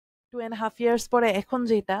2.5 years পরে এখন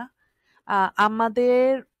যেটা আমাদের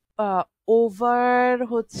ওভার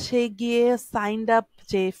হচ্ছে গিয়ে সাইন্ড আপ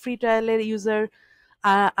যে ফ্রি ট্রায়ালের ইউজার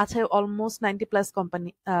আছে অলমোস্ট 90+ কোম্পানি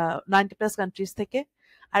 90+ কান্ট্রিজ থেকে,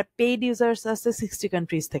 আর পেইড ইউজার্স আছে 60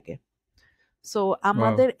 কান্ট্রিজ থেকে। সো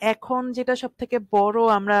আমাদের এখন যেটা সব থেকে বড়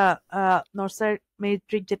আমরা নর্সার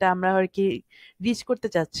মেট্রিক যেটা আমরা আর কি রিচ করতে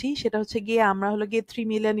চাচ্ছি সেটা হচ্ছে গিয়ে আমরা হলো গিয়ে $3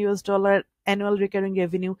 million অ্যানুয়াল রিকারিং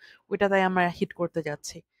রেভিনিউ, ওইটাতে আমরা হিট করতে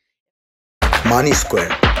যাচ্ছি। মানি স্কোয়ার,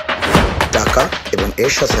 টাকা এবং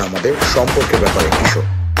এর সাথে আমাদের সম্পর্কের ব্যাপারে কিশোর।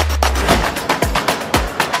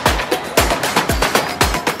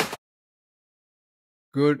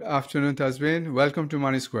 Good afternoon, Tasbin. Welcome to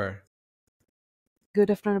Money Square. Good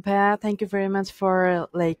afternoon, Paya. Thank you very much for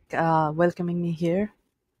welcoming me here.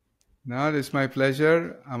 No, it's my pleasure.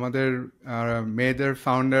 আমাদের মেয়েদের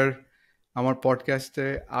ফাউন্ডার আমার পডকাস্টে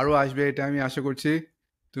আরো আসবে, এটা আমি আশা করছি।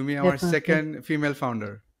 তুমি আমার second female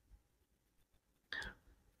founder.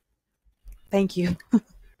 Thank you.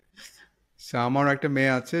 আমার একটা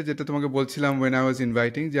মেয়ে আছে, যেটা তোমাকে বলছিলাম when I was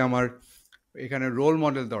inviting, যে আমার এখানে রোল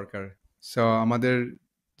মডেল দরকার। সো আমাদের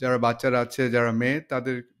যারা বাচ্চারা আছে, যারা মেয়ে,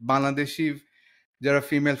 তাদের বাংলাদেশি যারা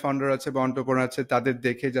ফিমেল ফাউন্ডার আছে বা এন্টারপ্রেনার আছে তাদের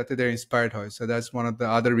দেখে যাতে দে ইন্সপায়ার্ড হয়। So that's one of the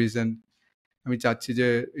other reason আমি চাচ্ছি যে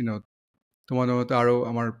তোমাদের মতো আরো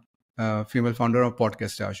আমার ফিমেল ফাউন্ডার আমার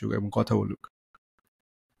পডকাস্টে আসুক এবং কথা বলুক।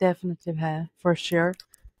 ডেফিনেটলি ভাইয়া, ফর শিওর।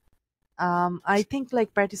 আই থিঙ্ক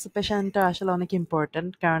পার্টিসিপেশনটা আসলে অনেক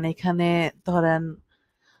ইম্পর্টেন্ট, কারণ এখানে ধরেন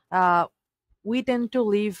we tend to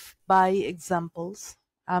live by examples.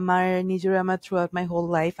 আমার throughout my whole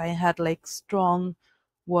life I had strong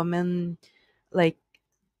women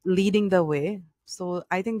leading the way, so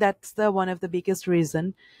I think that's the one of the biggest reason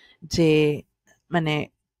যে মানে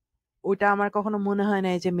ওটা আমার কখনো মনে হয় না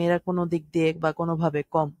যে মেয়েরা কোনো দিক দিয়ে বা কোনো ভাবে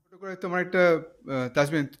কম। ছোট করে তোমার একটা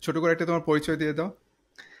তাসবিন, ছোট করে একটা তোমার পরিচয় দিয়ে দাও।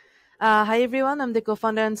 Hi everyone, I'm the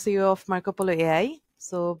co-founder and CEO of Markopolo AI.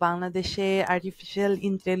 So বাংলাদেশে আর্টিফিশিয়াল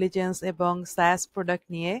ইন্টেলিজেন্স এবং SaaS প্রোডাক্ট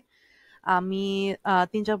নিয়ে আমি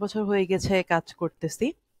 3-4 বছর হয়ে গেছে কাজ করতেছি।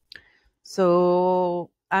 সো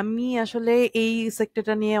আমি আসলে এই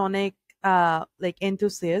সেক্টরটা নিয়ে অনেক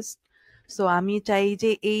এনথুসিয়াস্ট। সো আমি চাই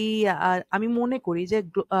যে আমি মনে করি যে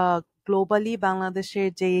গ্লোবালি বাংলাদেশের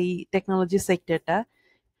যে টেকনোলজি সেক্টরটা,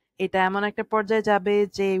 এটা এমন একটা পর্যায়ে যাবে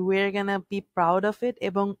যে we are gonna be proud of it,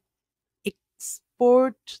 এবং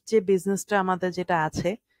এক্সপোর্ট যে বিজনেসটা আমাদের যেটা আছে,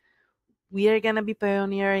 we are gonna be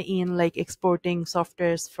pioneer in exporting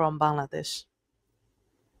softwares from Bangladesh.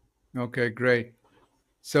 Okay, great.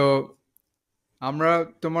 So আমরা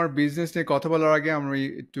তোমার বিজনেস নিয়ে কথা বলার আগে আমরা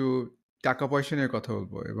একটু টাকা পয়সা নিয়ে কথা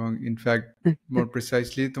বলবো, এবং ইনফ্যাক্ট মোর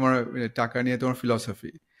প্রিসাইসলি তোমার টাকা নিয়ে তোমার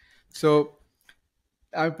ফিলসফি। সো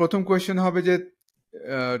আমি প্রথম কোয়েশ্চেন হবে যে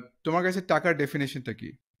তোমার কাছে টাকার ডেফিনেশনটা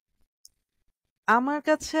কি? আমার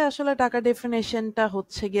কাছে আসলে টাকা ডেফিনেশনটা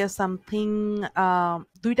হচ্ছে গিয়ে সামথিং,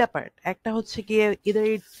 দুইটা পার্ট। একটা হচ্ছে গিয়ে either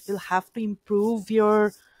it will have to improve your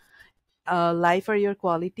life or your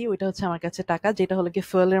quality, ওইটা হচ্ছে আমার কাছে টাকা, যেটা হলো গিয়ে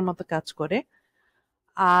ফুয়েলের মতো কাজ করে।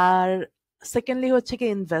 আর সেকেন্ডলি হচ্ছে কি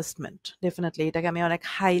ইনভেস্টমেন্ট, ডেফিনেটলি এটাকে আমি অনেক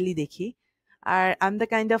হাইলি দেখি। আর I am the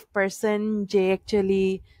kind of person যে অ্যাকচুয়ালি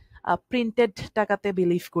প্রিন্টেড টাকাতে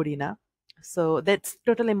বিলিভ করি না। So that's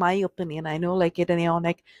totally my opinion. I know এটা নিয়ে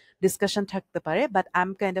অনেক ডিসকাশন থাকতে পারে, but I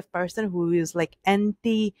am kind of person who is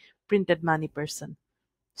anti printed money person.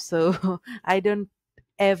 So I don't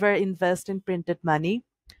ever invest in printed money,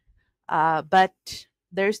 but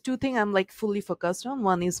there's two things I'm fully focused on.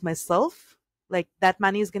 One is myself, that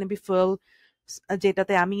money is going to be full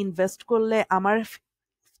যেটাতে আমি invest করলে আমার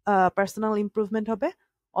personal improvement হবে,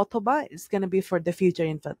 অথবা it's going to be for the future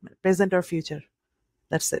investment, present or future.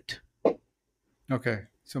 That's it. Okay,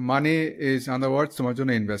 so money is, in other words, তোমার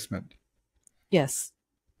জন্য investment. Yes.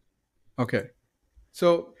 Okay, so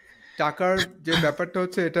টাকার যে ব্যাপারটা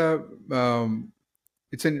হচ্ছে এটা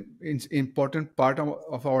it's an important part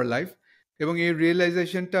of our life, এবং এই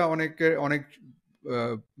রিয়েলাইজেশনটা অনেক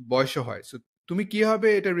বয়সে হয়। সো তুমি কিভাবে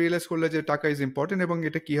এটা রিয়েলাইজ করলে যে টাকা ইজ ইম্পর্টেন্ট, এবং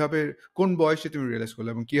এটা কিভাবে, কোন বয়সে তুমি রিয়েলাইজ করলে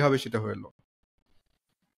এবং কিভাবে সেটা হলো?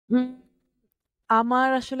 আমার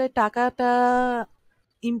আসলে টাকাটা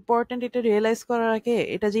ইম্পর্টেন্ট এটা রিয়েলাইজ করার আগে,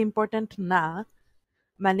 এটা যে ইম্পর্টেন্ট না,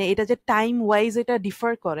 এটা যে টাইম ওয়াইজ এটা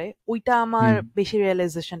ডিফার করে, ওইটা আমার বেশি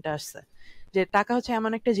রিয়েলাইজেশনটা আসছে। যে টাকা হচ্ছে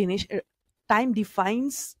এমন একটা জিনিস, টাইম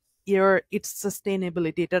ডিফাইন্স ইটস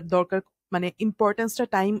সাস্টেইনেবিলিটি। এটার দরকার ইম্পর্টেন্সটা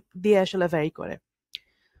টাইম দিয়ে আসলে ভ্যারি করে।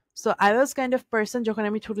 So I was kind of person, যখন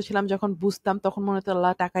আমি ছোট ছিলাম, যখন বুঝতাম, তখন মনে হতো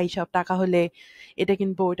আল্লাহ টাকা হিসাব, টাকা হলে এটা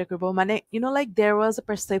কিনবো ওইটা করবো। দেয়ার ওয়াজ আ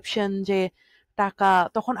পারসেপশন যে টাকা,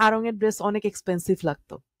 তখন আরঙের ড্রেস অনেক এক্সপেন্সিভ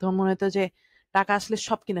লাগতো, তখন মনে হতো যে টাকা আসলে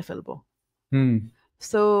সব কিনে ফেলবো।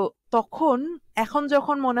 সো তখন এখন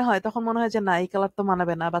যখন মনে হয় তখন মনে হয় যে না এই কালার তো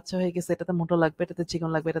মানাবে না, বাচ্চা হয়ে গেছে, এটাতে মোটা লাগবে, এটাতে চিকন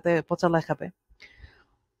লাগবে, এটাতে পচা লাগাবে।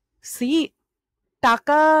 সি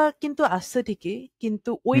টাকা কিন্তু আসছে ঠিকই,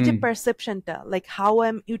 কিন্তু ওই যে হুম পারসেপশনটা, like how I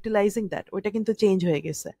am utilising that, ওইটা কিন্তু চেঞ্জ হয়ে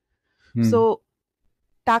গেছে। হুম সো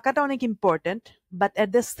টাকাটা অনেক important, but at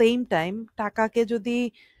the same time টাকাকে যদি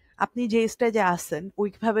আপনি যে স্টেজে আছেন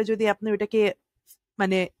ওইভাবে যদি আপনি ওইটাকে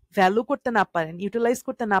মানে ভ্যালু করতে না পারেন, ইউটিলাইজ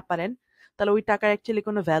করতে না পারেন, তাহলে ওই টাকার অ্যাকচুয়ালি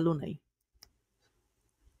কোনো ভ্যালু নাই।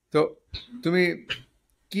 তো তুমি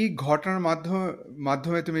কি ঘটনার মাধ্যমে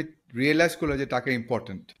মাধ্যমে তুমি রিয়েলাইজ করলে যে টাকা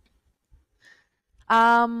ইম্পর্টেন্ট?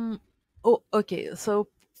 আম ও ওকে, সো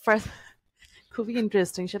ফার্স্ট খুবই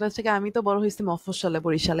ইন্টারেস্টিং, সেটা হচ্ছে গিয়ে আমি তো বড় হয়েছি মফস্বলে,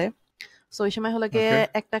 বরিশালে। সো ওই সময় হলো গিয়ে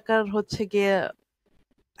ওকে ১ টাকার হচ্ছে গিয়ে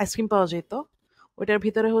আইসক্রিম পাওয়া যেত। ওটার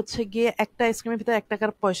ভিতরে হচ্ছে গিয়ে একটা আইসক্রিমের ভিতরে ১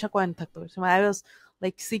 টাকার পয়সা কয়েন থাকতো। ওই সময় I was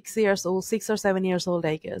like 6 years old, 6 or 7 years old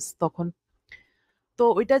I guess তখন। তো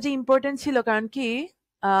ওইটা যে ইম্পর্টেন্ট ছিল কারণ কি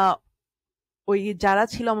আ ওই যারা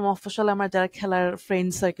ছিল আমার মফস্বলে, আমার যারা খেলার ফ্রেন্ড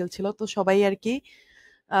সার্কেল ছিল, তো সবাই আরকি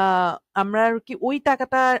আ আমরা আরকি ওই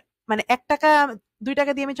টাকাটা মানে ৳১, ৳২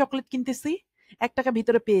 দিয়ে আমি চকোলেট কিনতেছি, ৳১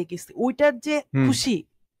 ভিতরে পেয়ে গেছি। ওইটার যে হুম খুশি,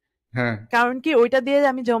 হ্যাঁ কারণ কি ওইটা দিয়ে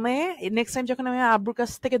আমি জমে নেক্সট টাইম যখন আমি আব্বুর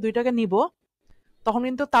কাছ থেকে ৳২ নিবো, তখন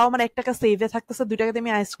কিন্তু তাও আমার ৳১ সেভে থাকতেছে। ৳২ দিয়ে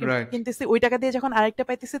আমি আইসক্রিম রাইট কিনতেছি। ওই টাকা দিয়ে যখন আরেকটা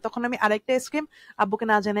পাইতেছি তখন আমি আরেকটা আইসক্রিম আব্বুকে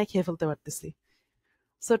না জানায় খেয়ে ফেলতে পারতেছি।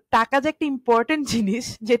 সো টাকা যে একটা ইম্পর্টেন্ট জিনিস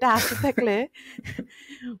যেটা আসতে থাকলে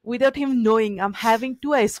without him knowing I am having 2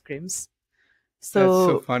 ice creams. So that's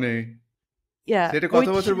so funny. ইয়া সেটা ওই কত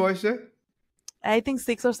বছর বয়সে? I think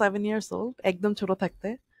 6 or 7 years old, একদম ছোট থাকতে।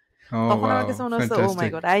 ও তখন আমার ওয়াও কাছে মনে হচ্ছে ও মাই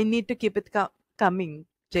fantastic god I need to keep it coming,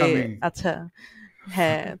 যে কামিং আচ্ছা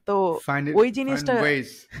হ্যাঁ, তো ফাইন্ড ওই জিনিসটা ওয়েজ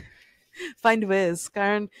ফাইন্ড ওয়েজ,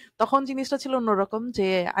 কারণ তখন জিনিসটা ছিল অন্যরকম যে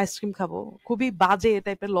আইসক্রিম খাবো, খুবই বাজে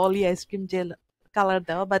টাইপের ললি আইসক্রিম যে কালার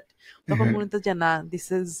দেওয়া, বাট তখন মনে হতো যে না দিস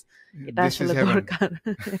ইজ, এটা দিস ইজ আসলে হেভেন। দরকার।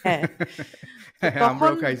 হ্যাঁ, তো হ্যাঁ তখন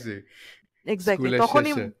আমরাও খাইছি এক্স্যাক্টলি স্কুলের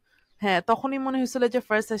তখনই, শেষে। হ্যাঁ তখনই মনে হয়েছিল যে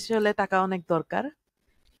ফার্স্ট আসলে টাকা অনেক দরকার।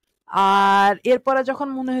 আর এরপরে যখন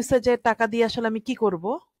মনে হয়েছে যে টাকা দিয়ে আসলে আমি কি করব,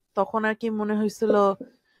 তখন আর কি মনে হয়েছিল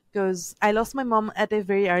because I lost my mom at a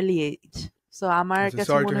very early age. So আমার আচ্ছা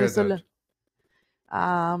কাছে সরি টু মনে হিয়ার হয়েছিল that.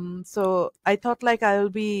 So I thought like I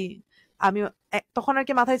will be, আমি তখন আর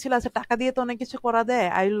কি মাথায় ছিল আচ্ছা টাকা দিয়ে তো অনেক কিছু করা দেয়,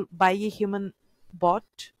 I will buy a human bot,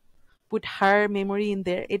 put her memory in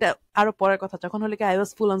their. এটা আরো পরের কথা, যখন হলে কি I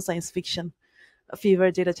was full on science fiction fever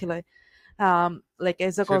যেটা ছিল, লাইক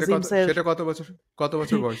এজ এ কজিমস এর। সেটা কত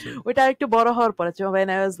বছর বয়সে? ওইটা একটু বড় হওয়ার পরে, when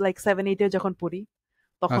I was like 7-8 যখন পড়ি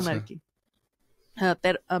তখন আচ্ছা আর কি। হ্যাঁ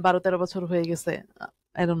 12-13 বছর হয়ে গেছে,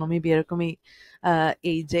 আই ডোন্ট নো মেবি এরকমই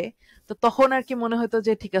এই যে। তো তখন আর কি মনে হতো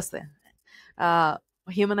যে ঠিক আছে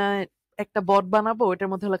হিউম্যান একটা বট বানাবো, ওটার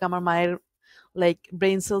মধ্যে হলো আমার মায়ের লাইক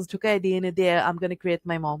ব্রেইন সেলস ঢুকায় ডিএনএ দিয়ে I am gonna create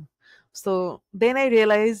my mom. So then I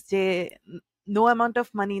realise যে no amount of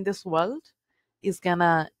money in this world is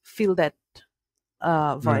gonna feel that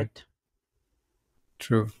right void.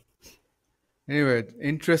 True. Anyway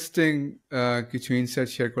interesting কিছু ইনসাইট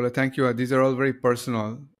শেয়ার করলে thank you. This R all very personal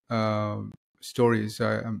stories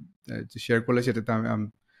share করলে, সেটাতে আমি আম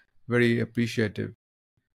very appreciative.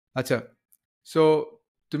 আচ্ছা so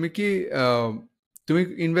তুমি কি তুমি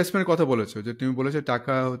ইনভেস্টমেন্টের কথা বলেছো, যে তুমি বলেছো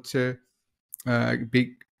টাকা হচ্ছে বিগ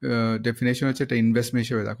ডেফিনেশন হচ্ছে এটা ইনভেস্টমেন্ট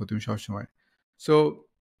হিসেবে দেখো তুমি সবসময়। সো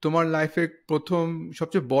তোমার লাইফে প্রথম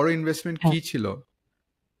সবচেয়ে বড় ইনভেস্টমেন্ট কি ছিল,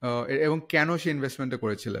 এবং কেন সেই ইনভেস্টমেন্টটা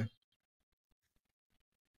করেছিলে?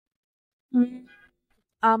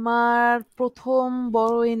 আমার প্রথম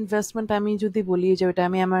বড় ইনভেস্টমেন্ট আমি যদি বলি যে ওটা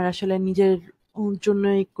আমি আমার আসলে নিজের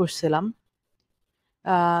জন্যই করছিলাম।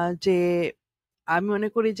 যে আমি মনে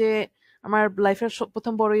করি যে আমার লাইফের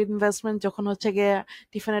প্রথম বড় ইনভেস্টমেন্ট যখন হচ্ছে গিয়ে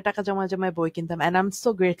টিফিনের টাকা জমা জমায় বই কিনতাম, and I am so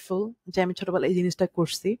grateful যে আমি ছোটবেলায় এই জিনিসটা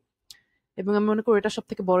করছি, এবং আমি মনে করি এটা সব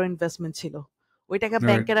থেকে বড় ইনভেস্টমেন্ট ছিল। ওই টাকা রাইট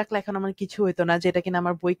ব্যাংকে রাখলে এখন আমার কিছু হইতো না, যেটা কিনা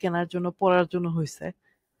আমার বই কেনার জন্য পড়ার জন্য হয়েছে।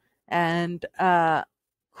 অ্যান্ড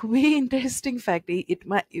খুবই interesting fact, it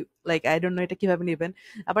my like I don't know এটা কিভাবে নেবেন,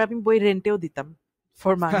 আবার আমি বই রেন্টেও দিতাম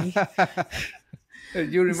for money.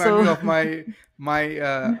 You so remind me of my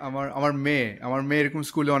আমার মেয়ে এরকম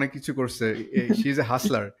স্কুলে অনেক কিছু করছে। She is a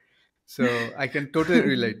হাসলার, so I can totally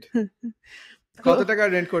relate. কত টাকা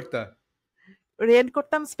রেন্ট করতা? রেন্ট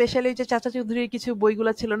করতাম, স্পেশালি যে চাচা চৌধুরীর কিছু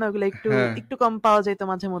বইগুলো ছিল না, ওগুলো একটু হ্যাঁ একটু কম পাওয়া যেত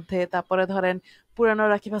মাঝে মধ্যে। তারপরে ধরেন পুরানো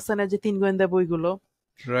রাকিব হাসানের যে 3 গোয়েন্দা বইগুলো,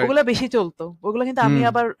 রাইট ওগুলো বেশি চলতো। ওগুলো কিন্তু আমি হুম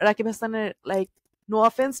আবার রাকিব হাসানের like no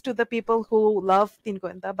offence to the people who লাভ 3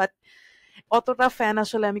 গোয়েন্দা, বাট অতটা ফ্যান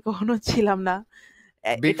আসলে আমি কখনো ছিলাম না।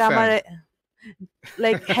 বিগ এটা আমার ফ্যান।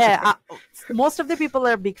 লাইক হ্যাঁ, most of the people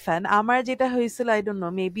R big fan. আমার যেটা হয়েছিল, আই ডোন্ট নো,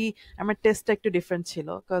 মেবি আমার টেস্টটা একটু ডিফারেন্ট ছিল,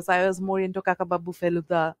 because I was more into Kakababu,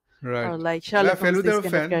 Feluda, or right. like Sherlock Holmes, these ফেলুদার kind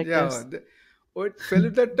of ফ্যান, characters. ওই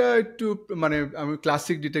ফেলুদারটা একটু মানে আমি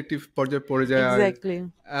ক্লাসিক ডিটেকটিভ পর্যায়ে পড়ে যায়। আর Exactly.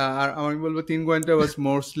 আর আমি বলবো তিন গোয়েন্টা ওয়াজ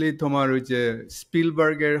মোস্টলি তোমার ওই যে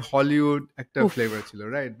স্পিলবার্গের হলিউড একটা Oof. ফ্লেভার ছিল,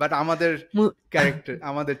 রাইট? বাট আমাদের Mu- ক্যারেক্টার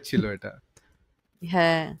আমাদের ছিল এটা,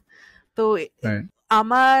 হ্যাঁ, তো রাইট?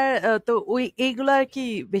 আমার তো ওই এইগুলো আর কি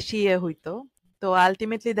বেশি হইতো। তো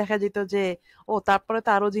আলটিমেটলি দেখা যেত যে ও তারপরে তো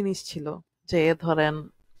আরো জিনিস ছিল, যে ধরেন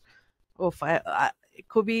ও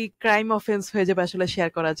খুবই ক্রাইম অফেন্স হয়ে যাবে আসলে শেয়ার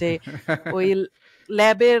করা, যে ওই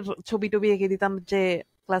ল্যাবের ছবি টবি এঁকে দিতাম, যে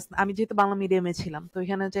ক্লাস, আমি যেহেতু বাংলা মিডিয়ামে ছিলাম, তো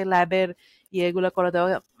এখানে যে ল্যাবের ইয়েগুলো করে দেওয়া,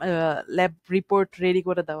 ল্যাব রিপোর্ট রেডি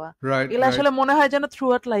করে দেওয়া, রাইট, এগুলো রাইট, আসলে মনে হয় যেন থ্রু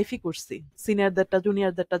আউট লাইফই করছি, সিনিয়রদেরটা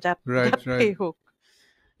জুনিয়রদেরটা রাইট, রাইট। যারটাই হোক,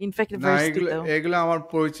 ইনফ্যাক্ট না, এগুলো ভার্সিটিতেও। এগুলো আমার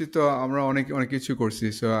পরিচিত, আমরা অনেক অনেক কিছু করছি।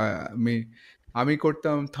 সো আমি আমি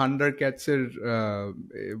করতাম থান্ডার ক্যাটসের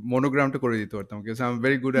মনোগ্রামটা করে দিতে পারতাম, because I am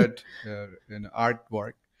very good at art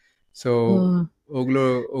work. So ওগুলো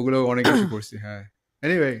ওগুলো অনেক কিছু করছি, হ্যাঁ।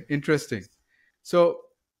 Anyway, interesting. So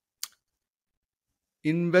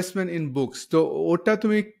investment in books, তো ওটা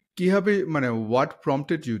তুমি কিভাবে, মানে what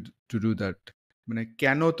prompted you to do that, মানে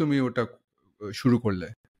কেন তুমি ওটা শুরু করলে?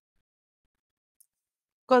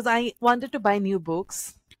 Because I wanted to buy new books.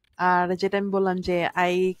 আর যেটা আমি বললাম যে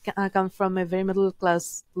I come from a very middle class,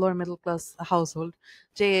 lower middle class household,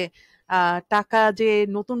 যে টাকা যে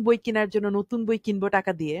নতুন বই কেনার জন্য নতুন বই কিনবো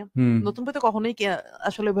টাকা দিয়ে, হুম, নতুন বই তো কখনোই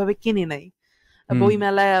আসলে ওইভাবে কিনি নাই। হুম,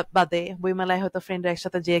 বইমেলায় বাদে, বইমেলায় হয়তো ফ্রেন্ডরা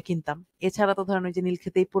একসাথে যেয়ে কিনতাম। এছাড়া তো ধরেন ওই যে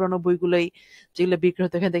নীলক্ষেতেই পুরোনো বইগুলোই যেগুলো বিক্রি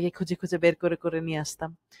হতো ওখান থেকে খুঁজে খুঁজে বের করে করে নিয়ে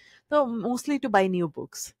আসতাম। তো mostly two by new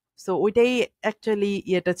books. So ওইটাই অ্যাকচুয়ালি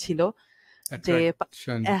ইয়েটা ছিল, যে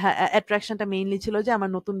অ্যাট্রাকশন। অ্যাট্রাকশনটা মেইনলি ছিল যে আমার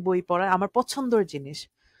নতুন বই পড়া আমার পছন্দের জিনিস।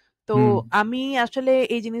 তো হুম, আমি আসলে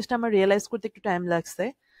এই জিনিসটা আমার রিয়েলাইজ করতে একটু টাইম লাগছে,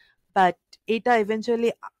 বাট এটা ইভেন্চুয়ালি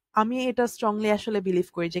আমি এটা স্ট্রংলি আসলে বিলিভ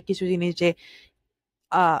করি যে কিছু জিনিস যে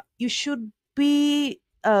you should be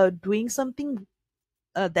doing something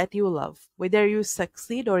that you love, whether you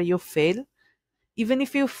succeed or you fail. Even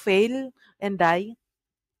if you fail and die,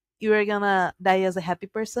 you are gonna die as a happy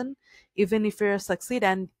person. Even if you succeed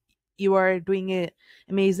and you are doing a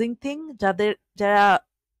amazing thing, যারা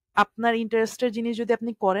আপনার ইন্টারেস্টের জিনিস যদি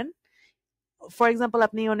আপনি করেন, for example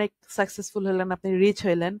আপনি অনেক successful হলেন, আপনি রিচ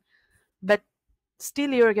হইলেন, but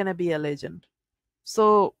still you R gonna be a legend. So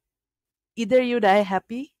either you die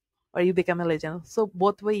happy or you become a legend. So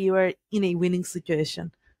both way you are in a winning situation.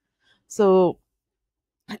 So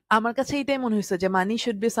আমার কাছে এটাই মনে হয়েছে যে মানি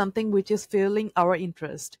should be something which is fuelling hour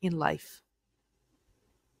interest in life.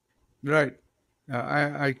 Right,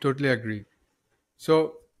 I totally agree. So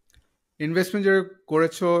investment যারা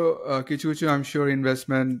করেছো, কিছু কিছু আই এম শিওর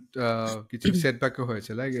ইনভেস্টমেন্ট কিছু সেটব্যাকও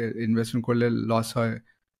হয়েছে, লাইক ইনভেস্টমেন্ট করলে লস হয়,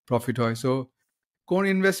 প্রফিট হয়। সো কোন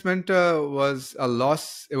ইনভেস্টমেন্টটা ওয়াজ আ লস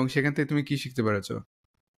এবং সেখান থেকে তুমি কি শিখতে পেরেছো?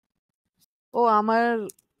 ও আমার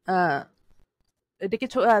আহ, এটা কি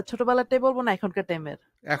ছোটবেলাটাই বলবো না এখনকার টাইমের?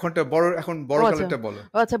 এখন ও বড় আচ্ছা, কালেরটা বলো।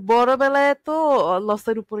 ও আচ্ছা, বড়বেলায় তো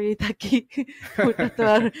লসের উপরেই থাকি। ওটা তো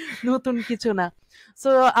আর নতুন কিছু না। সো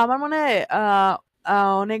আমার মনে হয়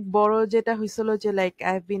অনেক বড় যেটা হয়েছিল যে like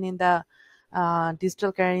I have been in the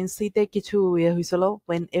digital কারেন্সিতে কিছু ইয়ে হয়েছিল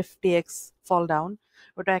when FTX fall down।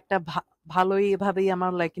 ওটা একটা ভালোই ভাবেই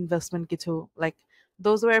আমার লাইক ইনভেস্টমেন্ট কিছু, like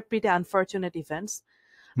those were pretty unfortunate events.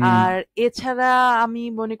 হুম, আর এছাড়া আমি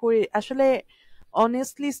মনে করি আসলে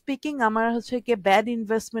অনেস্টলি স্পিকিং আমার হচ্ছে কি ব্যাড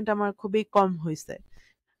ইনভেস্টমেন্ট আমার খুবই কম হয়েছে।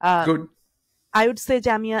 গুড। I would say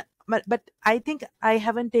যে আমি but I think I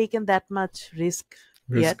haven't taken that much risk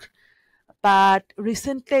risk. yet. But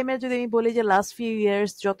recent time এ যদি আমি বলি যে last few years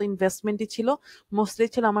যত ইনভেস্টমেন্টই ছিল মোস্টলি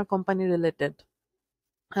ছিল আমার company related,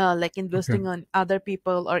 like okay. investing on other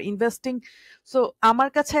people or investing. So আমার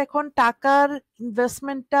কাছে এখন টাকার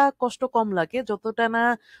ইনভেস্টমেন্টটা কষ্ট কম লাগে যতটা না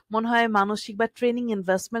মনে হয় মানসিক বা ট্রেনিং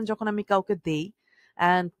ইনভেস্টমেন্ট যখন আমি কাউকে দেই,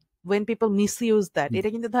 and when people misuse that, এটা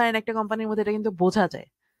কিন্তু ধরেন একটা কোম্পানির মধ্যে এটা কিন্তু বোঝা যায়,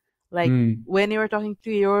 like hmm, when you are talking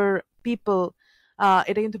to your people,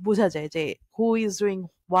 এটা কিন্তু বোঝা যায় যে who is doing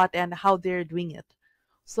what and how they're doing it.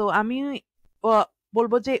 So আমি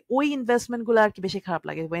বলবো যে ওই ইনভেস্টমেন্ট গুলো আর কি বেশি খারাপ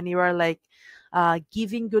লাগে when you are like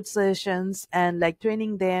giving good suggestions and like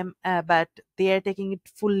training them, but they are taking it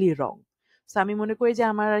fully wrong. So আমি মনে করি যে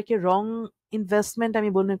আমার আর কি wrong investment আমি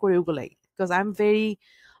মনে করি ওগুলাই, because I'm very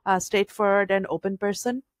straightforward and open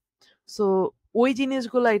person. So ওই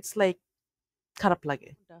জিনিসগুলো it's like খারাপ লাগে।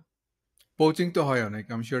 পোচিং তো হয় অনেক,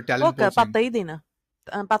 আমি শিওর ট্যালেন্ট ওকে পোচিং। পাত্তাই দিই না,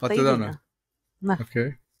 পাত্তাই পাত্তা দাও দিই না? না। না, ওকে।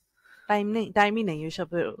 টাইমই নেই ওইসব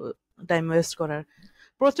টাইম ওয়েস্ট করার।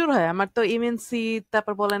 প্রচুর হয় আমার তো এমএনসি,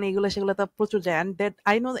 তারপর বলেন এগুলো সেগুলো তো প্রচুর যায়, and that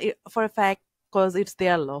I know for a fact cause it's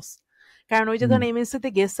there loss. কারণ ওই যে হুম ধরেন এমএনসি তে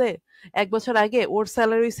গেছে 1 বছর আগে, ওর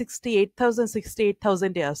স্যালারি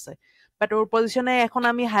 68,000 আছে, বাট ওর পজিশনে এখন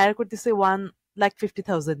আমি হায়ার করতেছি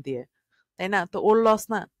 1,50,000 দিয়ে, তাই না? তো ওর লস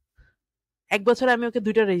না? 1 বছরে আমি ওকে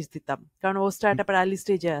 2টা রেজ দিতাম, কারণ ও স্টার্ট আপের আর্লি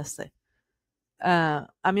স্টেজে আছে।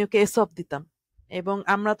 আমি ওকে এসব দিতাম। এবং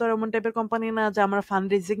আমরা তো আর এমন টাইপের কোম্পানি না যে আমরা ফান্ড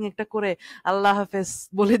রেজিং একটা করে আল্লাহ হাফেজ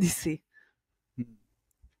বলে দিছি। হুম।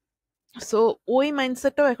 সো ওই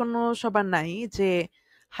মাইন্ডসেটটাও এখনো সবার নাই যে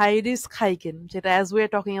হাই রিস্ক হাই গেন, যেটা as we are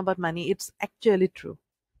talking about money, it's actually true.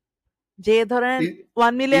 যে ধরেন ই-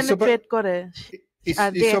 1 মিলিয়নে ইসবের ট্রেড করে আর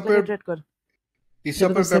যে 1 ইসবের লাখে ট্রেড করে, সেটা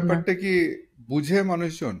তো ইসবের সেম না। ব্যাপারটা কি বুঝে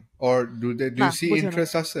মানুষজন, অর ডু না, ইউ সি বুঝে না,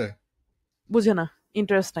 ইন্টারেস্ট আছে? বুঝে না,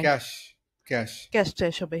 ইন্টারেস্ট নাই। Cash, cash. ক্যাশ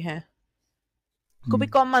চাই সবাই, হ্যাঁ। হুম। খুবই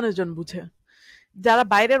কম মানুষজন বুঝে। যারা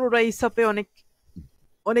বাইরের ওরা ইসপে অনেক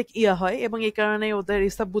অনেক ইয়া হয়, এবং এই কারণে ওদের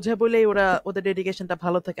ইসব বুঝে বলেই ওরা ওদের ডেডিকেশনটা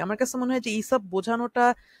ভালো থাকে। আমার কাছে মনে হয় যে ইসব বোঝানোটা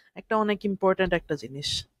একটা অনেক ইম্পর্ট্যান্ট একটা জিনিস।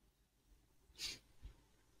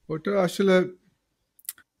 ওটা আসলে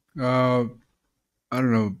আই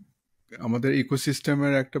ডোন্ট নো, আমাদের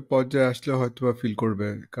ইকোসিস্টেমের একটা পর্যায়ে আসলে হয়তো বা ফিল করবে,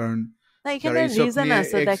 কারণ না, যারা এখানে ইসব রিজন নিয়ে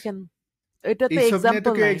আছে, দেখেন এটা তো ইসব নিয়ে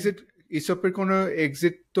তো এক্সাম্পল কেউ নাই। এক্সিট, ইসবের কোনো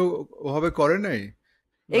এক্সিট তো ওভাবে করে নাই,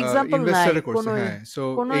 এক্সাম্পল নাই, ইনভেস্টারে করছে, কোনো হ্যাঁ। সো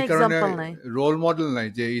কোনো এই কারণে এক্সাম্পল নাই রোল মডেল নাই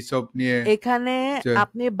যে ইসব নিয়ে এখানে। যে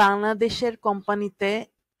আপনি বাংলাদেশের কোম্পানিতে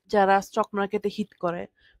যারা স্টক মার্কেটে হিট করে,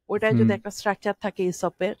 ওটায় হুম যদি একটা স্ট্রাকচার থাকে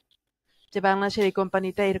ইসপের, যে বাংলাদেশের এই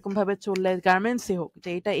কোম্পানিটা এরকম ভাবে চললে, গার্মেন্টসই হোক, যে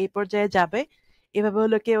এটা এই পর্যায়ে যাবে, এভাবে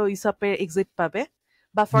হলে কেউ ইসপের এক্সিট পাবে।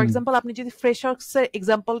 বা ফর হুম এক্সাম্পল আপনি যদি ফ্রেশ ওয়ার্কস এর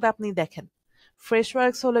এক্সাম্পলটা আপনি দেখেন, ফ্রেশ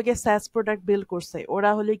ওয়ার্কস হলো গিয়ে স্যাস প্রোডাক্ট বিল্ড করছে,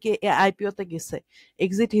 ওরা হলে কি আইপিও তে গেছে,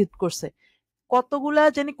 এক্সিট হিট করছে, কতগুলা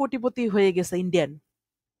জানি কোটিপতি হয়ে গেছে ইন্ডিয়ান,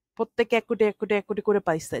 প্রত্যেকে 1 কোটি 1 কোটি 1 কোটি করে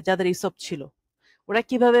পাইছে যাদের ইসব ছিল। ওরা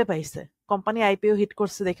কিভাবে পাইছে? কোম্পানি আইপিও হিট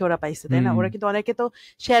করছে দেখে ওরা পাইছে, তাই না? হুম ওরা কিন্তু অনেকে তো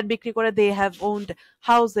শেয়ার বিক্রি করে, they have owned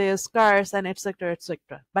houses, curse and etcetera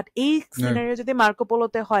etcetera. But এই হ্যাঁ, সিনারিও যদি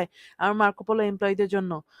মার্কোপোলোতে হয়, আর মার্কোপোলো এমপ্লয়ীদের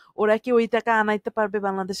জন্য, ওরা কি ওই টাকা আনাইতে পারবে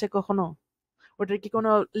বাংলাদেশে কখনো? ওটার কি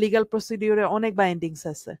কোনো লিগ্যাল প্রসিডিউরে অনেক বাইন্ডিংস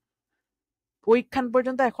আছে? ওইখান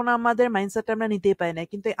পর্যন্ত এখনো আমাদের মাইন্ডসেট আমরা নিতেই পাই না।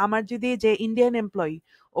 কিন্তু আমার যদি যে ইন্ডিয়ান এমপ্লয়ি,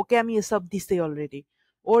 ওকে আমি এসব দিছি অলরেডি,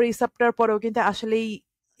 ওর এসবটার পরেও কিন্তু আসলেই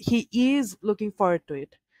he is looking forward to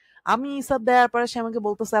ইট। আমি এসব দেওয়ার পরে সে আমাকে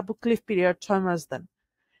বলতেছে আপু ক্লিফ পিরিয়ড 6 মাস দেন।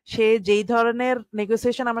 সে যেই ধরনের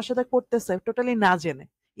নেগোসিয়েশন আমার সাথে করতেছে টোটালি না জেনে,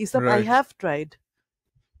 এসব I right. Have tried,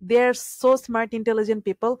 they R so smart intelligent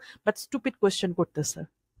people, but stupid question করতেছে।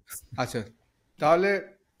 আচ্ছা, তাহলে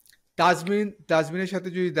তাজমিনের সাথে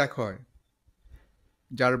যদি দেখা হয়,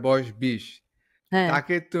 যার বয়স 20, হ্যাঁ,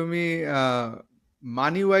 তাকে তুমি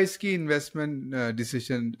মানি ওয়াইজ কি ইনভেস্টমেন্ট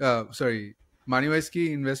ডিসিশন, সরি, মানি ওয়াইজ কি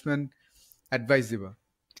ইনভেস্টমেন্ট অ্যাডভাইস দিবা?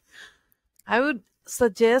 I would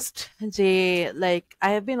suggest যে like I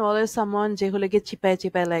have been always someone যে হলে গিয়ে চিপায়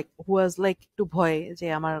চিপায়, like who was like একটু ভয় যে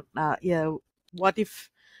আমার what if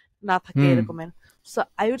না থাকে হুম এরকমের। So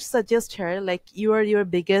I would suggest her like you are your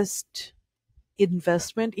biggest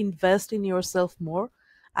investment, invest in yourself more.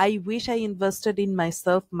 I wish I invested in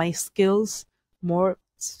myself, my skills more,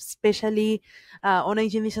 especially অনেক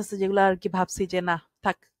জিনিস আছে যেগুলো আর কি ভাবছি যে না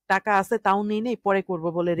থাক, টাকা আছে তাও নেই পরে করবো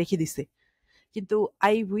বলে রেখে দিছি। কিন্তু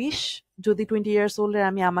আই উইশ যদি 20 ইয়ার্স ওল্ডের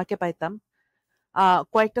আমি আমাকে পাইতাম,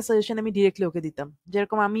 কয়েকটা সাজেশন আমি ডিরেক্টলি ওকে দিতাম।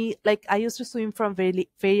 যেরকম আমি like I use to swim from very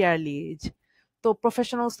very early age. তো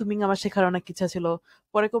প্রফেশনাল সুইমিং আমার শেখার অনেক ইচ্ছা ছিল,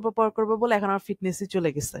 পরে করবো বলে এখন আমার ফিটনেসই চলে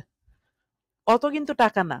গেছে। অত কিন্তু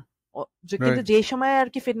টাকা না, কিন্তু রাইট। যে সময় আর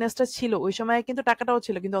কি ফিটনেসটা ছিল ওই সময় কিন্তু টাকাটাও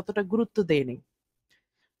ছিল, কিন্তু অতটা গুরুত্ব দেয়নি।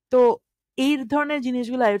 তো এই ধরনের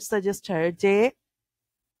জিনিসগুলো আই উড সাজেস্ট হার যে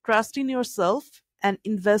trust in your self and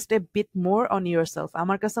invest A bit more on your self.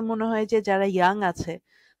 আমার কাছে মনে হয় যে যারা ইয়াং আছে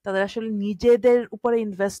তাদের আসলে নিজেদের উপরে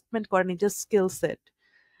ইনভেস্টমেন্ট করা, নিজের স্কিল সেট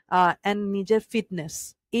অ্যান্ড নিজের ফিটনেস,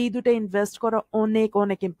 এই দুটো ইনভেস্ট করা অনেক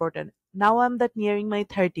অনেক important. Now I am that nearing my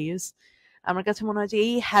 30s, আমার কাছে মনে হয় যে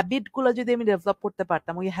এই হ্যাবিট গুলো যদি আমি ডেভেলপ করতে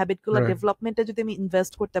পারতাম, ওই হ্যাবিট গুলো রাইট। ডেভেলপমেন্টে যদি আমি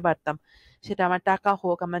ইনভেস্ট করতে পারতাম, সেটা আমার টাকা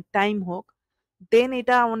হোক আমার টাইম হোক, দেন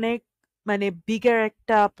এটা অনেক মানে বিগার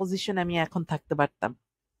একটা পজিশন আমি এখন থাকতে পারতাম।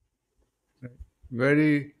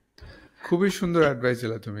 ভেরি, খুবই সুন্দর অ্যাডভাইস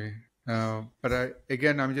দিলা তুমি। বাট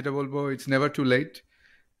এগেন আমি যেটা বলবো, it's never two late,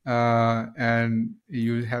 and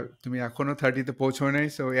you have, তুমি এখনো 30-তে পৌঁছো নাই,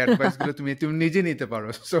 সো এই অ্যাডভাইসগুলো তুমি তুমি নিজে নিতে পারো।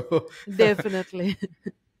 So definitely.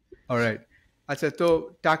 অলরাইট। আচ্ছা, তো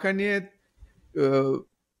টাকা নিয়ে আহ,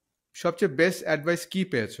 সবচেয়ে বেস্ট অ্যাডভাইস কি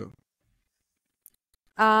পেয়েছো?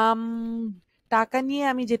 আম টাকা নিয়ে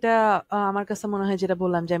আমি যেটা আমার কাছে মনে হয়, যেটা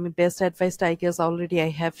বললাম যে আমি best অ্যাডভাইসটা I guess already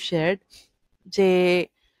I have shared, যে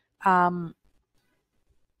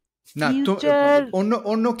না তো ফিউচার, অন্য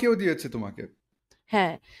অন্য কেউ দিয়েছে তোমাকে?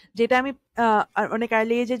 হ্যাঁ, যেটা আমি আর অনেক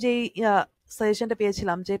আর্লি এজে যেই সাজেশনটা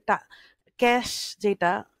পেয়েছিলাম যে ক্যাশ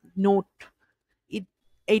যেটা নোট,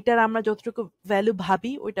 এইটার আমরা যতটুকু ভ্যালু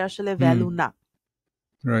ভাবি ওইটা আসলে হুম, ভ্যালু না।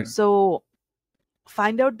 Right. So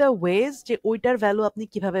find out the ways যে ওইটার ভ্যালু আপনি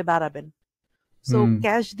কিভাবে বাড়াবেন। সো হুম,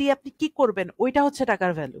 ক্যাশ দিয়ে আপনি কি করবেন ওইটা হচ্ছে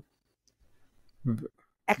টাকার ভ্যালু।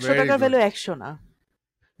 100 ভেরি টাকার গুড। ভ্যালু 100 না।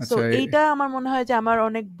 সো আচ্ছা এইটা আমার মনে হয় যে আমার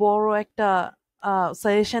অনেক বড় একটা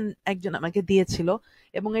সাজেশন একজন আমাকে দিয়েছিল,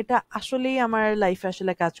 এবং এটা আসলেই আমার লাইফে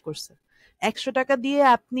আসলে কাজ করছে। 100 টাকা দিয়ে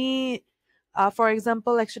আপনি ফর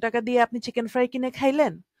এক্সাম্পল 100 টাকা দিয়ে আপনি চিকেন ফ্রাই কিনে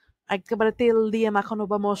খাইলেন, একেবারে তেল দিয়ে মাখানো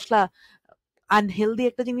বা মশলা আনহেলদি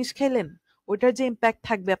একটা জিনিস খাইলেন, ওইটার যে ইম্প্যাক্ট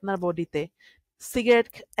থাকবে আপনার বডিতে। সিগারেট,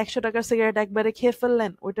 100 টাকার সিগারেট একবারে খেয়ে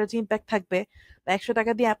ফেললেন, ওইটার যে ইম্প্যাক্ট থাকবে। বা 100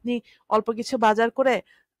 টাকা দিয়ে আপনি অল্প কিছু বাজার করে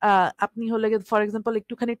আপনি হলে ফর এক্সাম্পল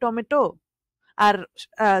একটুখানি টমেটো আর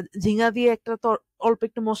ঝিঙা দিয়ে একটা অল্প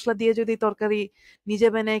একটু মশলা দিয়ে যদি তরকারি নিজে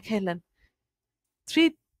বানিয়ে খেলেন, থ্রি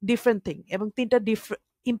ডিফারেন্ট থিং, এবং তিনটা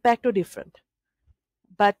ইম্প্যাক্টও different.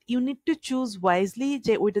 But you need to choose wisely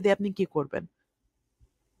যে ওইটা দিয়ে আপনি কি করবেন।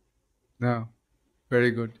 না,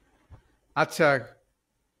 ভেরি গুড। আচ্ছা,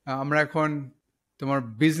 আমরা এখন তোমার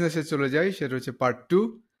বিজনেসে চলে যাই, সেটা হচ্ছে পার্ট 2।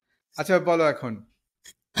 আচ্ছা বলো এখন,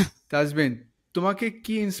 তাজবিন, তোমাকে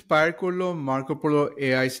কি ইন্সপায়ার করলো মার্কোপোলো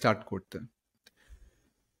এআই স্টার্ট করতে?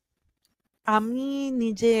 আমি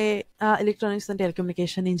নিজে electronics and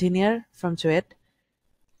telecommunication engineer from CUET.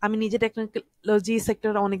 আমি নিজে টেকনোলজি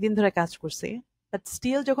সেক্টরে অনেকদিন ধরে কাজ করছি। বাট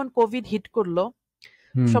স্টিল যখন কোভিড হিট করলো,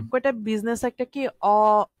 হুম, সবকটা বিজনেস একটা কি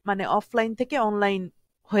মানে অফলাইন থেকে অনলাইন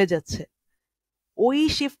হয়ে যাচ্ছে। ওই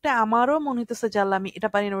শিফটে আমারও মনে হইতেছে যে আল্লাহ, আমি এটা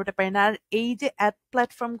পারি না ওটা পারি না। আর এই যে অ্যাড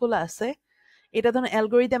প্ল্যাটফর্ম গুলো আছে, এটা ধরুন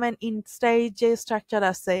অ্যালগোরিদম অ্যান্ড ইনস্টাই যে স্ট্রাকচার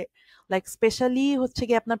আছে, লাইক স্পেশালি হচ্ছে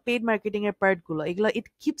কি আপনার পেড মার্কেটিং এর পার্ট গুলো, এগুলো ইট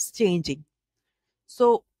কিপস চেঞ্জিং। সো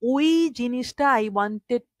ওই জিনিসটা আই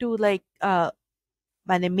ওয়ান্টেড টু লাইক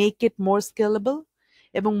মানে মেক ইট মোর স্কেলেবল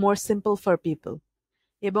এবং মোর সিম্পল ফর পিপল।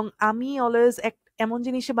 এবং আমি অলওয়েজ এমন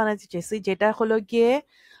জিনিসই বানাতে চাইছি যেটা হলো গিয়ে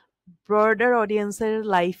ব্রডার অডিয়েন্সের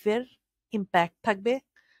লাইফের ইম্প্যাক্ট থাকবে।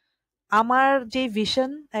 আমার যে ভিশন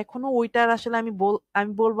এখনো ওইটার আসলে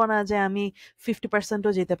আমি বলবো না যে আমি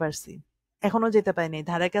 50%ও যেতে পারছি, এখনো যেতে পারিনি,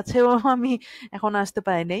 ধারে কাছেও আমি এখনো আসতে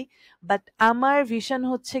পারিনি। বাট আমার ভিশন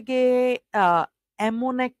হচ্ছে গিয়ে আহ,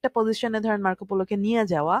 এমন একটা পজিশনে ধরেন মার্কোপোলোকে নিয়ে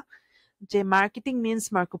যাওয়া যে মার্কেটিং মিনস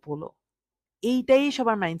মার্কোপোলো, এইটাই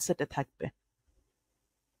সবার মাইন্ডসেটে থাকবে।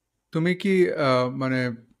 তুমি কি মানে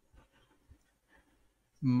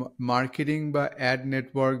মার্কেটিং বা অ্যাড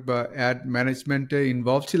নেটওয়ার্ক বা অ্যাড ম্যানেজমেন্টে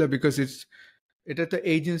ইনভলভ ছিল? বিকজ এটা তো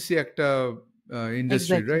এজেন্সি একটা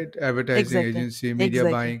industry, exactly, right? Advertising exactly, agency, media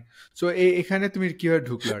exactly. Buying. So এখানে তুমি কিভাবে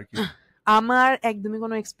ঢুকলে আর কি? আমার একদমই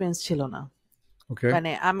কোনো এক্সপিরিয়েন্স ছিল না। ওকে।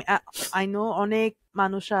 মানে আমি আই নো অনেক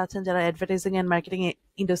মানুষরা আছেন যারা অ্যাডভার্টাইজিং এন্ড মার্কেটিং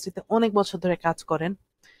ইন্ডাস্ট্রিতে অনেক বছর ধরে কাজ করেন।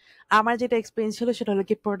 আমার যেটা এক্সপিরিয়েন্স ছিল সেটা হলো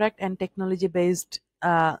কি প্রোডাক্ট অ্যান্ড টেকনোলজি বেসড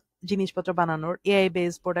জিনিসপত্র বানানোর, এআই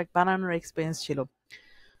বেসড প্রোডাক্ট বানানোর এক্সপিরিয়েন্স ছিল।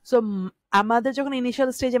 সো আমাদের যখন ইনিশিয়াল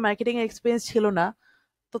স্টেজে মার্কেটিং এর এক্সপিরিয়েন্স ছিল না,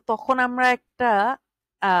 তো তখন আমরা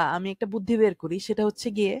আমি একটা বুদ্ধি বের করি, সেটা হচ্ছে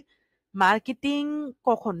গিয়ে মার্কেটিং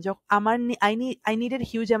কখন যখন আমার I needed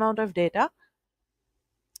huge amount of data.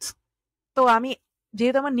 তো আমি,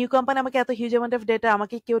 যেহেতু আমার নিউ কোম্পানি, আমাকে এত হিউজ অ্যামাউন্ট অফ ডেটা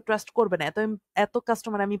আমাকে কেউ ট্রাস্ট করবে না, এত এত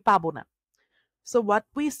কাস্টমার আমি পাবো না। সো হোয়াট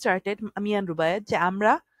উই স্টার্টেড, আমি অ্যান্ড রুবায়েত, যে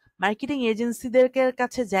আমরা মার্কেটিং এজেন্সিদের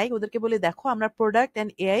কাছে যাই, ওদেরকে বলি দেখো আমরা product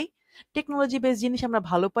and AI technology base জিনিস আমরা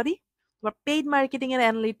ভালো পারি, তোমার পেইড মার্কেটিং এর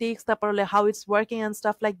অ্যানালিটিক্স, তারপর হলে how it's working and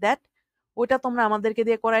staff like that, ওটা তোমরা আমাদেরকে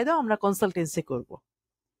দিয়ে করাই দাও, আমরা কনসালটেন্সি করবো।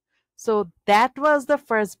 So that was the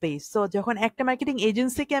first base. So যখন একটা মার্কেটিং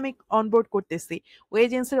এজেন্সিকে আমি অনবোর্ড করতেছি, ওই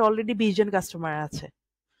এজেন্সির অলরেডি 20 জন কাস্টমার আছে।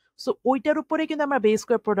 সো ওইটার উপরে কিন্তু আমরা বেস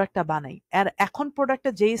করে প্রোডাক্টটা বানাই। আর এখন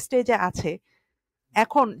প্রোডাক্টটা যেই স্টেজে আছে,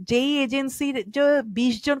 এখন যেই এজেন্সির যে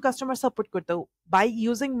 20 জন কাস্টমার সাপোর্ট করতে, বাই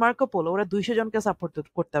ইউজিং মার্কোপোলো ওরা 200 জনকে সাপোর্ট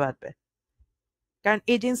করতে পারবে। কারণ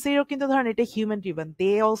এজেন্সিরও কিন্তু ধরেন এটা human driven, they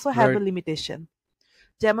also have a right, limitation.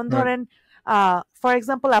 যেমন রাইট। ধরেন ফর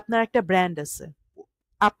এক্সাম্পল আপনার একটা ব্র্যান্ড আছে,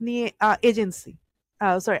 আপনি এজেন্সি,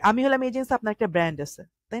 সরি আমি হলাম এজেন্সি, আপনার একটা ব্র্যান্ড আছে,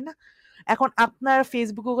 তাই না? এখন আপনার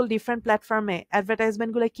ফেসবুক, গুগল ডিফারেন্ট প্ল্যাটফর্মে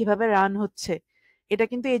অ্যাডভার্টাইজমেন্ট গুলো কিভাবে রান হচ্ছে, এটা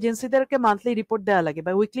কিন্তু এজেন্সিদেরকে মান্থলি রিপোর্ট দেওয়া লাগে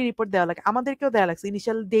বা উইকলি রিপোর্ট দেওয়া লাগে, আমাদেরকেও দেওয়া লাগছে।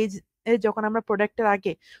 ইনিশিয়াল ডেজ যখন আমরা প্রোডাক্টের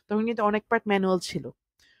আগে, তখন কিন্তু অনেক পার্ট ম্যানুয়াল ছিল।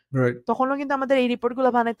 রাইট। তখনও কিন্তু আমাদের এই রিপোর্ট গুলো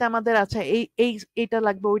বানাইতে আমাদের আচ্ছা এইটা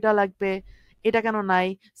লাগবে, ওইটা লাগবে, এটা কেন নাই,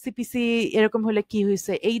 সিপিসি এরকম হলে কি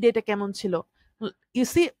হয়েছে, এই ডেটা কেমন ছিল, you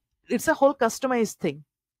C, it's a whole customise thing.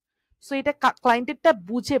 So এটা ক্লায়েন্টেরটা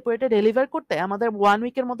বুঝে পুরোটা ডেলিভার করতে আমাদের 1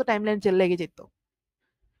 উইকের মতো টাইমলাইন লেগে যেত।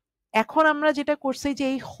 এখন আমরা যেটা করছি যে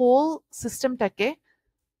এই হোল সিস্টেমটাকে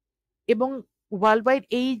এবং ওয়ার্ল্ড ওয়াইড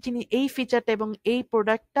এই ফিচারটা এবং এই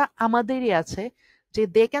প্রোডাক্টটা আমাদেরই আছে, যে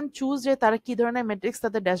দে ক্যান চুজ যে তারা কি ধরনের মেট্রিক্স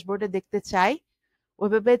তাদের ড্যাশবোর্ডে দেখতে চায়,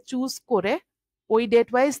 ওইভাবে চুজ করে ওই date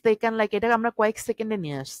wise they can like এটা আমরা কয়েক সেকেন্ডে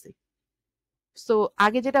নিয়ে আসছি। সো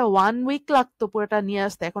আগে যেটা 1 উইক লাগতো পুরোটা নিয়ে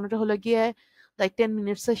আসতে, এখন এটা হলো গিয়ে লাইক 10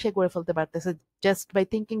 মিনিটসে সে করে ফেলতে পারতেছে, জাস্ট বাই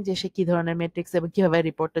থিঙ্কিং যে সে কি ধরনের মেট্রিক্স এবং কিভাবে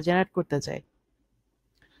রিপোর্টটা জেনারেট করতে চায়।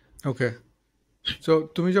 ওকে, সো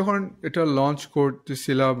তুমি যখন এটা লঞ্চ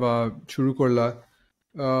করতেছিলা বা শুরু করলা,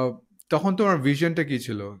 তখন তোমার ভিশনটা কি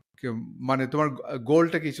ছিল? মানে তোমার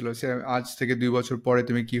গোলটা কি ছিল? সে আজ থেকে 2 বছর পরে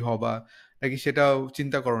তুমি কি হবা, নাকি সেটাও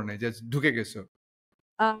চিন্তা করো নাই, যে ঢুকে গেছো?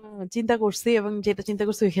 চিন্তা করছি এবং যেটা চিন্তা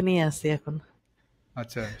করছি ওইখানেই আছি এখন।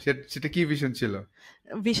 আচ্ছা, সেটা কি ভিশন ছিল?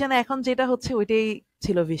 ভিশন এখন যেটা হচ্ছে ওইটাই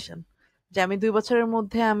ছিল ভিশন, যে আমি 2 বছরের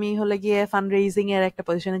মধ্যে আমি হলে গিয়ে ফান্ড রেইজিং এর একটা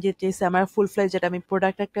পজিশনে যেতে চাইছি, আমার ফুল ফ্লেজ যেটা আমি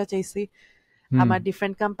প্রোডাক্ট একটা চাইছি, হুম। আমার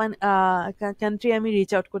ডিফারেন্ট কোম্পানি কান্ট্রি আমি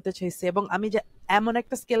রিচ আউট করতে চাইছি, এবং আমি যে এমন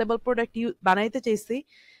একটা স্কেলেবল প্রোডাক্ট বানাইতে চাইছি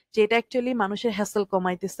যেটা অ্যাকচুয়ালি মানুষের হ্যাসেল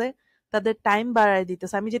কমাইতেছে, তাদের টাইম বাড়ায়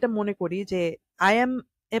দিতেছে। আমি যেটা মনে করি যে আই এম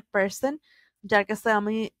এ পার্সন যার কাছে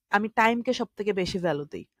আমি আমি টাইমকে সব থেকে বেশি ভ্যালু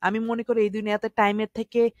দিই। আমি মনে করি এই দুনিয়াতে টাইমের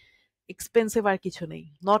থেকে এক্সপেন্সিভ আর কিছু নেই,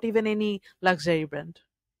 not even any luxury brand,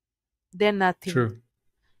 there nothing. True.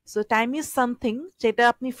 So time is something যেটা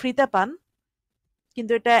আপনি ফ্রিতে পান,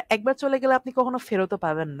 কিন্তু এটা একবার চলে গেলে আপনি কখনো ফেরতও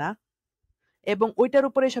পাবেন না, এবং ওইটার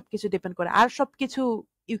উপরে সবকিছু ডিপেন্ড করে। আর সবকিছু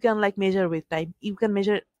you can like measure with time, you can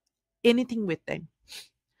measure anything with time.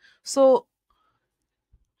 So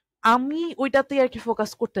আমি ওইটাতেই আর কি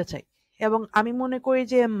ফোকাস করতে চাই, এবং আমি মনে করি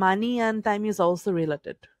যে মানি and time is also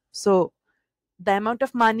related. So the amount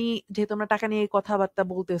of money, যেহেতু আমরা টাকা নিয়ে কথাবার্তা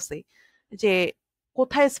বলতেছি, যে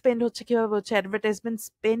কোথায় স্পেন্ড হচ্ছে, কিভাবে হচ্ছে, অ্যাডভার্টাইজমেন্ট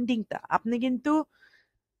স্পেন্ডিংটা আপনি কিন্তু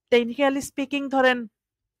টেকনিক্যালি স্পিকিং ধরেন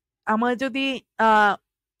আমার যদি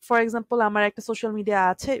ফর এক্সাম্পল আমার একটা সোশ্যাল মিডিয়া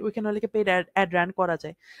আছে, ওইখানে হলে পেইড অ্যাড রান করা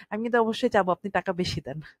যায়, আমি কিন্তু অবশ্যই চাবো আপনি টাকা বেশি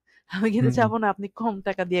দেন, আমি কিন্তু হুম। চাবো না আপনি কম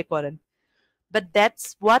টাকা দিয়ে করেন। But that's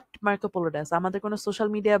what Marco Polo does. আমাদের কোনো সোশ্যাল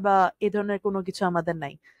মিডিয়া বা এ ধরনের কোনো কিছু আমাদের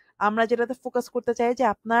নাই। আমরা যেটাতে ফোকাস করতে চাই যে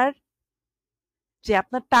আপনার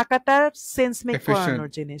টাকাটার সেন্স মেক এফিশিয়েন্ট।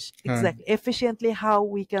 করানোর জিনিস, হ্যাঁ, exactly efficiently how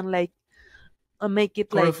we can like make it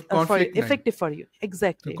কোনো লাইক ফর কনফ্লিক্ট নাই। এফেক্টিভ ফর ইউ, তো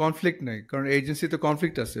এক্স্যাক্টলি কনফ্লিক্ট নাই, কারণ এজেন্সিতে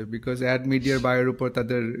কনফ্লিক্ট আছে, বিকজ অ্যাড মিডিয়ার বায়ের উপর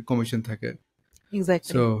তাদের কমিশন থাকে।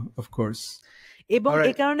 এক্স্যাক্টলি। So of course. এবং এই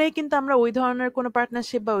অলরাইট। কারণেই কিন্তু আমরা ওই ধরনের কোনো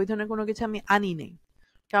পার্টনারশিপ বা ওই ধরনের কোনো কিছু আমি আনি নেই,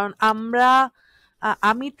 কারণ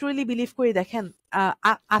আমি ট্রুলি বিলিভ করি, দেখেন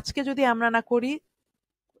আজকে যদি আমরা না করি,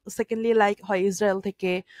 সেকেন্ডলি লাইক হয় ইসরায়েল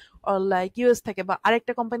থেকে অর লাইক ইউএস থেকে বা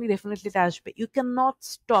আরেকটা কোম্পানি ডেফিনেটলি আসবে। You can not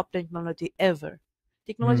stop technology ever,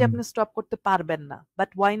 technology হুম। আপনি স্টপ করতে পারবেন না, বাট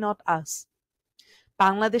ওয়াই নট আস?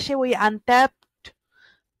 বাংলাদেশে ওই আনট্যাপড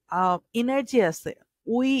এনার্জি আছে,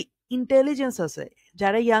 ওই ইন্টেলিজেন্স আছে,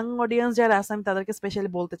 যারা ইয়াং অডিয়েন্স যারা আছে আমি তাদেরকে স্পেশালি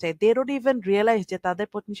বলতে চাই, দে ডোন্ট ইভেন রিয়েলাইজ যে তাদের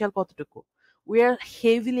পটেনশিয়াল কতটুকু। We are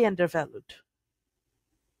heavily under valued.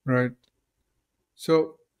 Right. So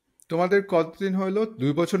তোমাদের কতদিন হলো? 2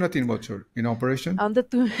 বছর না 3 বছর ইন অপারেশন? আমাদের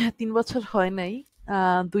 3 বছর হয় নাই,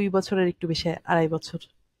 2 বছরের একটু বেশি, 2.5 বছর।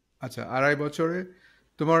 আচ্ছা, 2.5 বছরে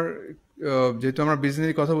তোমার, যেহেতু আমরা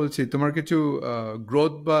বিজনেস কথা বলছি, তোমার কিছু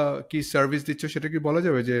গ্রোথ বা কি সার্ভিস দিচ্ছ সেটা কি বলা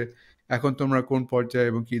যাবে, যে এখন তোমরা কোন পর্যায়ে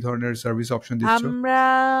এবং কি ধরনের সার্ভিস অপশন দিচ্ছ? আমরা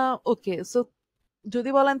ওকে, সো যদি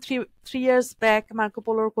বলেন থ্রি থ্রি ইয়ার্স ব্যাক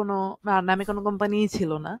মার্কোপোলোর কোনো নামে কোনো কোম্পানি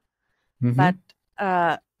ছিল না, হুম হুম। বাট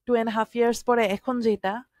 2.5 ইয়ার্স পরে এখন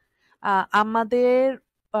যেটা আমাদের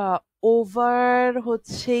ওভার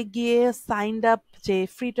হচ্ছে গিয়ে সাইন্ড আপ যে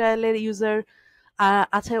ফ্রি ট্রায়ালের ইউজার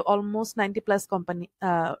আছে অলমোস্ট 90+ কোম্পানি,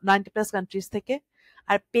 90+ কান্ট্রিজ থেকে,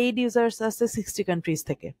 আর পেইড ইউজার্স আছে 60 কান্ট্রিজ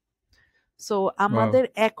থেকে। So wow. আমাদের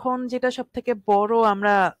এখন যেটা সব থেকে বড়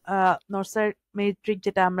আমরা নর্সার মেট্রিক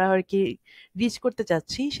যেটা আমরা আর কি রিচ করতে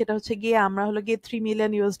চাচ্ছি, সেটা হচ্ছে গিয়ে আমরা হলো গিয়ে $3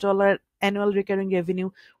 মিলিয়ন অ্যানুয়াল রিকারিং রেভিনিউ,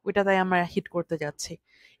 ওইটাতে আমরা হিট করতে যাচ্ছি।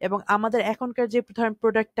 এবং আমাদের এখনকার যে ধরেন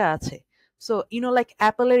প্রোডাক্টটা আছে, সো লাইক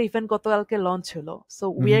অ্যাপলের ইভেন্ট গতকালকে লঞ্চ হলো, so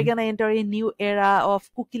we hmm R Gaana enter a new এরা অফ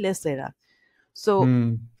কুকিলেস এরা। So hmm.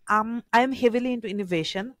 I am heavily into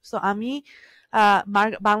innovation. So আমি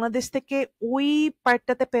বাংলাদেশ থেকে ওই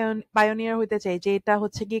পার্টটাতে পায়োনিয়ার হইতে চাই, যে এটা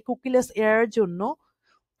হচ্ছে গিয়ে কুকিলেস এরার জন্য,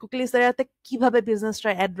 কুকিলেস এরাতে কিভাবে বিজনেসটা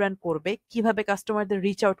অ্যাড রান করবে, কিভাবে কাস্টমারদের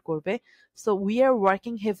রিচ আউট করবে। So we are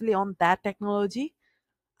working heavily on that technology.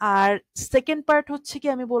 R second part হচ্ছে কি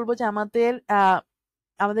আমি বলবো যে আমাদের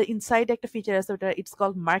ইনসাইড একটা ফিচার আছে, ওটা ইটস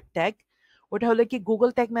কল্ড মার্ক ট্যাগ। ওটা হলো কি গুগল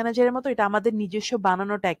ট্যাগ ম্যানেজারের মতো, এটা আমাদের নিজস্ব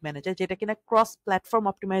বানানো ট্যাগ ম্যানেজার, যেটা কিনা ক্রস প্ল্যাটফর্ম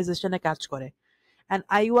অপটিমাইজেশনে কাজ করে। and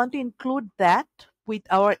I want to include that with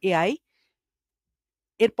our AI.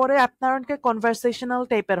 এরপরে আপনার অনেক কনভারসেশনাল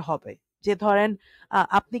টাইপের হবে, যে ধরেন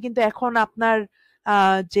আপনি কিন্তু এখন আপনার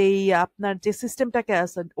যেই আপনার যে সিস্টেমটাকে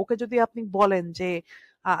আছেন ওকে যদি আপনি বলেন যে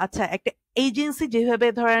আচ্ছা একটা এজেন্সি যেভাবে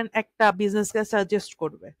ধরেন একটা বিজনেসকে সাজেস্ট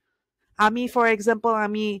করবে, আমি for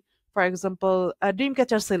example dream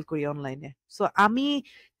catcher sell করি অনলাইনে, সো আমি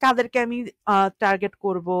কাদেরকে আমি টার্গেট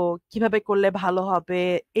করব, কিভাবে করলে ভালো হবে,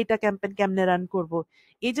 এটা ক্যাম্পেইন কেমনে রান করব,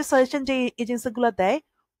 এই যে সাজেশন যে এজেন্সিগুলো দেয়,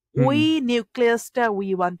 হুম। ওই নিউক্লিয়াসটা we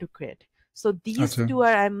want to create. So this আচ্ছা two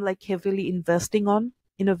R I am like heavily investing on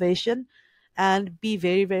innovation and be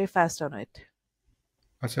very very fast on it.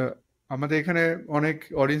 আচ্ছা, আমাদের এখানে অনেক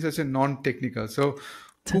অডিয়েন্স আছে নন টেকনিক্যাল, সো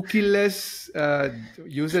কুকিলেস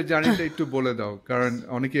ইউজার জার্নিটা একটু বলে দাও, কারণ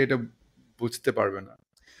অনেকে এটা বুঝতে পারবে না।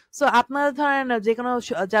 সো আপনারা ধরেন যে কোনো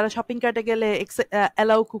যারা শপিং কার্টে গেলে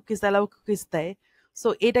অ্যালাউ কুকিজ দেয়, সো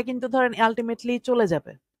এটা কিন্তু ধরেন আলটিমেটলি চলে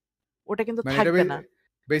যাবে, ওটা কিন্তু মানে এটা থাকবে না।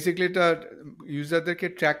 বেসিক্যালি এটা ইউজারদেরকে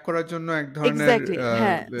ট্র্যাক করার জন্য এক ধরনের এক্স্যাক্টলি,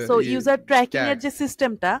 হ্যাঁ। সো ইউজার ট্র্যাকিং এর যে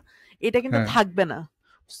সিস্টেমটা, এটা কিন্তু হ্যাঁ থাকবে না।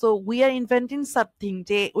 So we are inventing something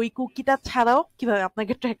যে ওই কুকিটা ছাড়াও কিভাবে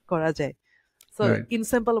আপনাকে ট্র্যাক করা যায়। সো রাইট, ইন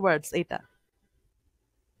সিম্পল ওয়ার্ডস এটা।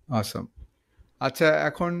 আসাম। আচ্ছা,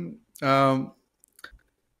 এখন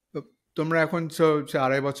তোমরা এখন সে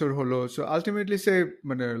 2.5 বছর হলো, সো আলটিমেটলি সে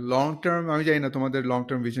মানে লং টার্ম, আমি জানি না তোমাদের লং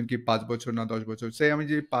টার্ম ভিশন কি 5 বছর না 10 বছর, সে আমি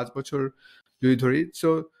যে 5 বছর যদি ধরি, সো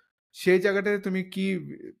সেই জায়গাটাতে তুমি কি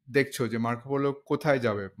দেখছো যে মার্কোপোলো কোথায়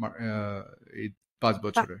যাবে এই 5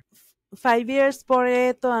 বছরে? 5 ইয়ার্স পরে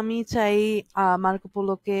তো আমি চাই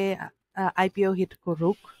মার্কোপোলোকে আইপিও হিট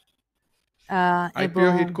করুক, আইপিও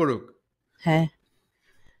এবং হিট করুক? হ্যাঁ,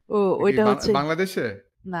 কি ওইটা হচ্ছে বাংলাদেশে?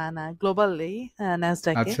 না না গ্লোবালি,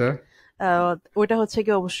 ন্যাসডাকে। আচ্ছা, ওইটা হচ্ছে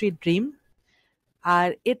কি অবশ্যই ড্রিম। আর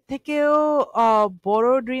এর থেকেও বড়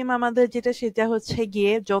ড্রিম আমাদের সেটা হচ্ছে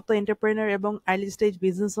গিয়ে যত এন্টারপ্রেনার এবং আর্লি স্টেজ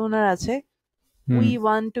বিজনেস ওনার আছে, we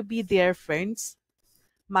want to be their friends.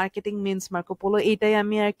 Marketing means Marco Polo, এটাই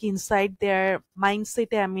আমি আর কি ইনসাইড দেয়ার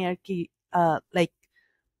মাইন্ডসেটে আমি আর কি লাইক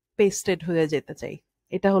পেস্টেড হয়ে যেতে চাই।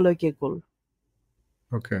 এটা হলো গিয়ে গোল।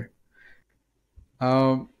 ওকে।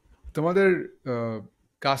 তোমাদের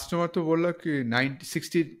কাস্টমার তো বললো কি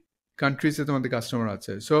 60 কান্ট্রিজে তোমাদের কাস্টমার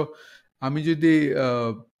আছে, সো আমি যদি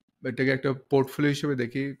এটাকে একটা পোর্টফোলিও হিসেবে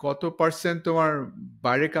দেখি, কত পার্সেন্ট তোমার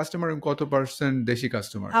বাইরের কাস্টমার এবং কত পার্সেন্ট দেশি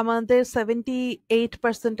কাস্টমার? আমাদের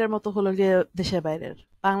 78% এর মতো হলো গিয়ে দেশের বাইরের।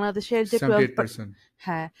 বাংলাদেশের যে 78%?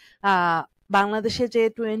 হ্যাঁ, বাংলাদেশে যে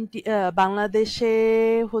বাংলাদেশে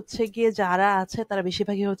হচ্ছে গিয়ে যারা আছে তারা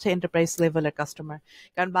বেশিরভাগই হচ্ছে এন্টারপ্রাইজ লেভেলের কাস্টমার।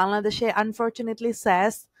 কারণ বাংলাদেশে আনফরচুনেটলি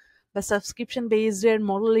স্যাস বা সাবস্ক্রিপশন বেসড এর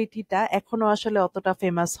মডেলিটিটা এখনো আসলে অতটা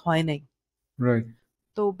ফেমাস হয় নাই। রাইট,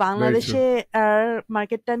 তো ভেরি ট্রু। বাংলাদেশে আর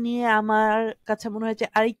মার্কেটটা নিয়ে আমার কাছে মনে হয় যে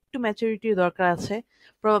আরেকটু ম্যাচুরিটির দরকার আছে,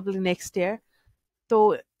 প্রবাবলি নেক্সট ইয়ার। তো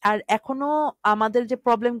আর এখনো আমাদের যে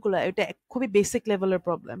প্রবলেম গুলো, এটা খুবই বেসিক লেভেলের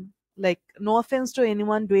problem. Like no offence two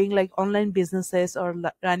anyone doing like online businesses or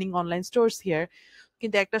running online stores here,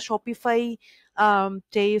 কিন্তু একটা শপিফাই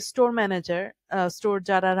যে স্টোর ম্যানেজার, স্টোর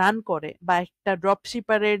যারা রান করে, বা একটা ড্রপ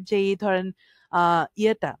শিপারের যেই ধরেন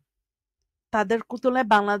ইয়েটা, তাদের তুলনায়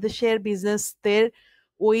বাংলাদেশের বিজনেসদের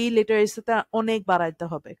ওই লিটারেসিটা অনেক বাড়াইতে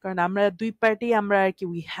হবে। কারণ আমরা দুই পার্টি আমরা আর কি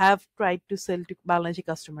we have tried to sell two Bangladeshi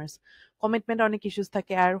customers. Commitment অনেক ইস্যুস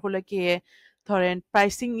থাকে, আর হলো কি ধরেন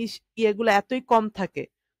প্রাইসিং ইয়েগুলো এতই কম থাকে,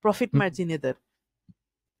 প্রফিট মার্জিন এদের,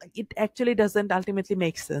 it actually doesn't ultimately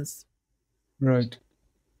make sense. Right,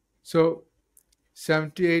 so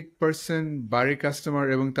 78% বাইরের কাস্টমার,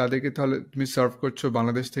 এবং তাদেরকে তাহলে তুমি সার্ভ করছো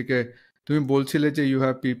বাংলাদেশ থেকে। তুমি বলছিলে যে you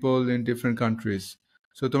have people in different countries,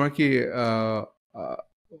 so তোমার কি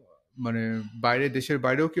মানে বাইরে, দেশের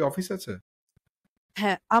বাইরেও কি অফিস আছে?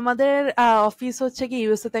 হ্যাঁ, আমাদের অফিস হচ্ছে কি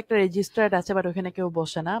ইউএসএ তে একটা রেজিস্টার্ড আছে, বাট ওখানে কেউ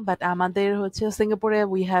বসে না। বাট আমাদের হচ্ছে সিঙ্গাপুরে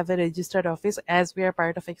we have a registered office as we are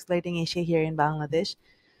part of এক্সপ্লাইটিং Asia here in Bangladesh.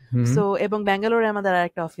 So এবং ব্যাঙ্গালোরে আমাদের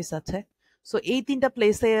আরেকটা অফিস আছে। সো এই 3টা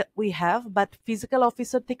প্লেসে উই হ্যাভ, বাট ফিজিক্যাল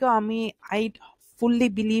অফিসের থেকেও I fully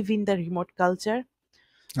believe in the remote culture.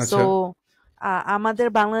 So আচ্ছা, আমাদের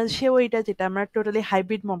বাংলাদেশেও এটা যেটা আমরা টোটালি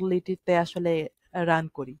হাইব্রিড মডেলিটিতে আসলে রান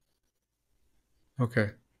করি। ওকে।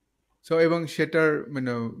 সো এবং সেটার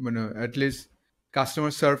মানে মানে অ্যাটলিস্ট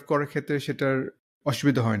কাস্টমার সার্ভ করার ক্ষেত্রে সেটার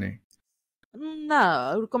অসুবিধা হয় নাই? না,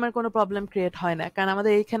 ওরকমের কোনো প্রবলেম ক্রিয়েট হয় না, কারণ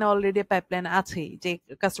আমাদের এখানে অলরেডি পাইপলাইন আছেই, যে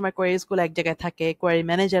কাস্টমার কোয়ারিজ গুলো এক জায়গায় থাকে, কোয়ারি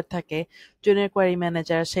ম্যানেজার থাকে, জুনিয়র কোয়ারি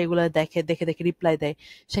ম্যানেজার সেগুলো দেখে দেখে দেখে রিপ্লাই দেয়।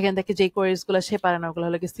 সেখান থেকে যে কোয়ারিজ গুলো সে পারে না ওগুলো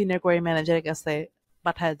হলো কি সিনিয়র কোয়ারি ম্যানেজারের কাছে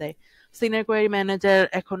পাঠায় দেয়। সিনিয়র কোয়ারি ম্যানেজার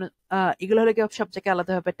এখন এগুলো হলো কি সব জায়গায়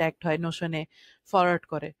আলাদাভাবে ট্যাগড হয়, নোশনে ফরওয়ার্ড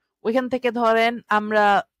করে। ওইখান থেকে ধরেন আমরা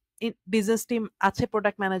বিজনেস টিম আছে,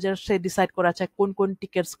 প্রোডাক্ট ম্যানেজার সে ডিসাইড করা আছে কোন কোন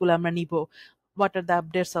টিকেটস গুলো আমরা নিব, what are the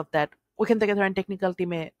updates of that. ওখান থেকে ধরেন টেকনিক্যাল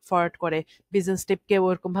টিমে ফরওয়ার্ড করে, বিজনেস টিমকে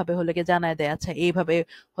ওরকম ভাবে হলে গিয়ে জানায় দেয় আচ্ছা এইভাবে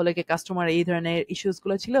হলে গিয়ে কাস্টমার এই ধরনের ইস্যুস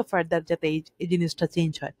গুলো ছিল, ফার্দার যাতে এই জিনিসটা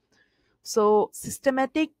চেঞ্জ হয়। সো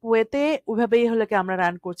সিস্টেম্যাটিক ওয়েতে ওইভাবেই হলে কি আমরা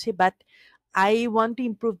রান করছি, but I want to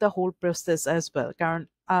improve the whole process as well. কারণ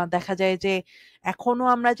দেখা যায় যে এখনো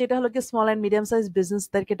আমরা যেটা হলো কি small and medium size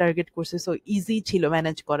বিজনেসদেরকে target করছি, সো ইজি ছিল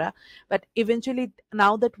ম্যানেজ করা। But eventually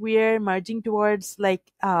now that we are merging towards like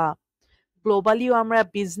গ্লোবালিও আমরা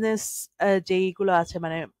বিজনেস যেইগুলো আছে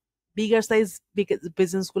মানে বিগার সাইজ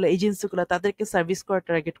বিজনেস গুলো, এজেন্সি গুলো, তাদেরকে সার্ভিস করা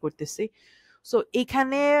টার্গেট করতেছি। সো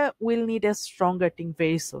এখানে will need a stronger team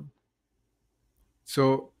very soon. So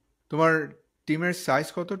তোমার টিমের সাইজ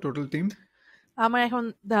কত, টোটাল টিম? আমার এখন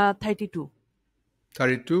 32।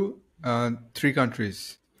 32, 3 countries.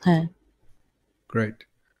 হ্যাঁ। Great.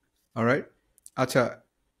 Alright. আচ্ছা,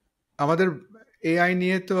 আমাদের এআই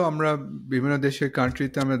নিয়ে তো আমরা বিভিন্ন দেশের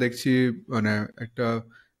কান্ট্রিতে আমরা দেখছি মানে একটা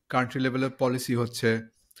কান্ট্রি লেভেলের পলিসি হচ্ছে।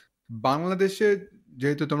 বাংলাদেশে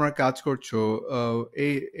যেহেতু তোমরা কাজ করছো,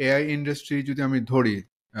 এই এআই ইন্ডাস্ট্রি যদি আমি ধরি,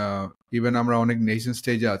 ইভেন আমরা অনেক নেশন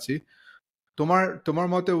স্টেজে আছি, তোমার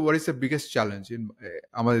মতে what is the biggest challenge in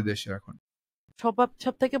আমাদের দেশে এখন?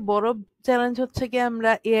 সব থেকে বড় চ্যালেঞ্জ হচ্ছে কি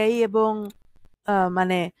আমরা এআই এবং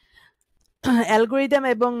মানে অ্যালগোরিদম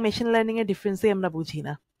এবং মেশিন লার্নিং এর ডিফারেন্সই আমরা বুঝি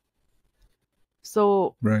না। So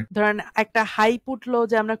right. ধরেন একটা হাইপ উঠলো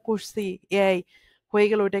যে আমরা করছি এআই হয়ে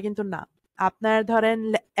গেল, ওটা কিন্তু না। আপনার ধরেন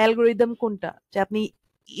অ্যালগোরিদম কোনটা, যে আপনি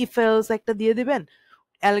ইফ এলস একটা দিয়ে দিবেন,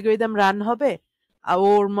 অ্যালগোরিদম রান হবে আর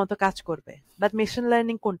ওর মতো কাজ করবে। বাট মেশিন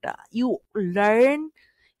লার্নিং কোনটা, you learn,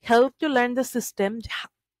 help to learn the system,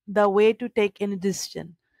 the way to take any decision,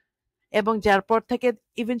 এবং যার পর থেকে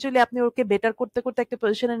ইভেন্চুয়ালি আপনি ওকে বেটার করতে করতে একটা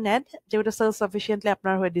পজিশনে নেন যে ওটা সেলফ সাফিসিয়েন্টলি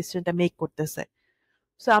আপনার হয়ে ডিসিশনটা মেক করতেছে।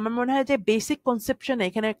 সো আমার মনে হয় যে বেসিক কনসেপশনে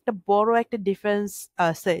এখানে একটা বড় একটা ডিফারেন্স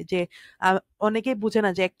আছে, যে অনেকেই বুঝে না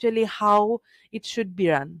যে actually how it should be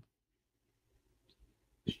run.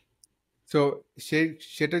 So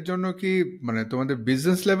সেটার জন্য কি মানে তোমাদের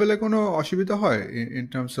বিজনেস লেভেলে কোনো অসুবিধা হয় in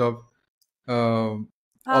terms of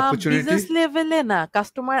opportunity? Business লেভেলে না,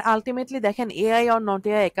 কাস্টমার আলটিমেটলি দেখেন AI or not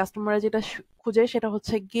AI, customer যেটা খুঁজে সেটা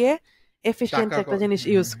হচ্ছে গিয়ে এফিশিয়েন্ট টাকা একটা জিনিস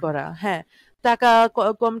ইউজ করা। হ্যাঁ, টাকা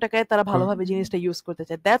কম টাকায় তারা ভালোভাবে জিনিসটা ইউজ করতে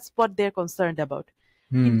চায়, that's what they R concerned about.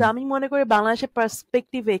 কিন্তু আমি মনে করি বাংলাদেশের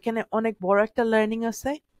পার্সপেক্টিভে এখানে অনেক বড় একটা লার্নিং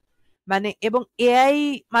আছে। মানে এবং এআই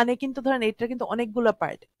মানে কিন্তু ধরেন এটা কিন্তু অনেকগুলো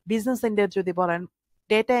পার্ট, বিজনেস এন্ডের যদি বলেন,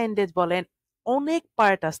 ডেটা এন্ডেজ বলেন, অনেক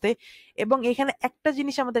পার্ট আছে। এবং এখানে একটা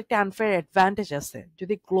জিনিস আমাদের একটা আনফেয়ার অ্যাডভান্টেজ আছে,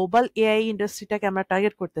 যদি গ্লোবাল এআই ইন্ডাস্ট্রিটাকে আমরা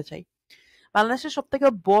টার্গেট করতে চাই। বাংলাদেশের সব থেকে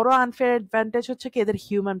বড় আনফেয়ার অ্যাডভান্টেজ হচ্ছে কি এদের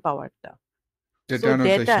হিউম্যান পাওয়ারটা। So data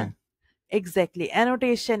data, annotation. Exactly,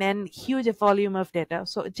 annotation and huge volume of data.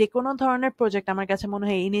 So যে কোনো ধরনের প্রজেক্ট আমার কাছে মনে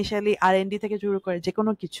হয় ইনিশিয়ালি আর&ডি থেকে শুরু করে যে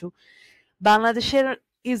কোনো কিছু, বাংলাদেশের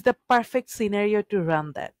is the perfect scenario to run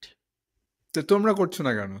that. তো তোমরা করছো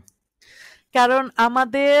না কেন? কারণ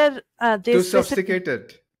আমাদের যে টু স্পেসিফিক, সফিস্টিকেটেড?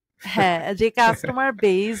 হ্যাঁ, যে customer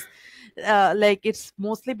base like it's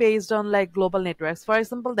mostly based on like global networks. For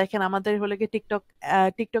example দেখেন আমাদের হলে কি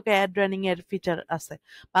টিকটকে অ্যাড রানিং এর ফিচার আছে,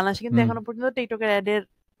 বাংলাদেশে কিন্তু এখনো পর্যন্ত টিকটকের অ্যাড এর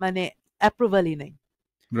মানে অ্যাপ্রুভালই নেই।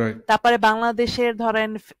 রাইট। তারপরে বাংলাদেশের ধরেন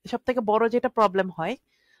সব থেকে বড় যেটা প্রবলেম হয়,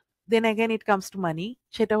 দেন again it comes to money,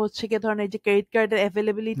 সেটা হচ্ছে কি ধরেন এই যে ক্রেডিট কার্ডের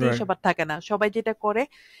অ্যাভেলেবিলিটি রাইট। সবার থাকে না। সবাই যেটা করে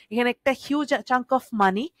এখানে একটা হিউজ চাঙ্ক অফ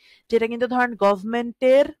মানি, যেটা কিন্তু ধরেন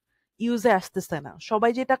গভর্নমেন্টের ইউজে আসতেছে না।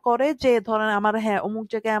 সবাই যেটা করে যে ধরেন আমার, হ্যাঁ, অমুক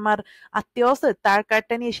জায়গায় আমার আত্মীয় আছে, তার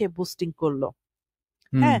কার্ডটা নিয়ে সে বুস্টিং করলো।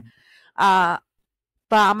 হ্যাঁ, আহ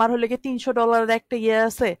বা আমার হলে কি $300 একটা ইয়ে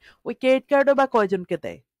আছে, ওই ক্রেডিট কার্ডও বা কয়জনকে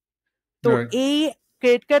দেয়। তো রাইট। এই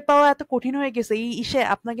ক্রেডিট কার্ড পাওয়া এত কঠিন হয়ে গেছে এই ইসে,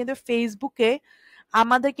 আপনার কিন্তু ফেসবুকে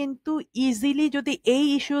আমাদের কিন্তু ইজিলি যদি এই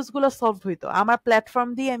ইস্যুস গুলো সলভ হইতো, আমার প্ল্যাটফর্ম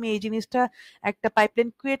দিয়ে আমি এই জিনিসটা একটা পাইপলাইন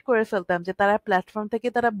ক্রিয়েট করে ফেলতাম, যে তারা প্ল্যাটফর্ম থেকে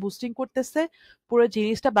তারা বুস্টিং করতেছে পুরো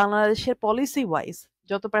জিনিসটা বাংলাদেশের পলিসি ওয়াইজ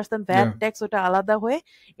যত পার্সেন্ট ভ্যাট Yeah. ট্যাক্স ওটা আলাদা হয়ে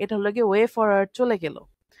এটা হলো গিয়ে ওয়ে ফরওয়ার্ড চলে গেল।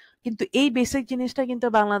 কিন্তু এই বেসিক জিনিসটা কিন্তু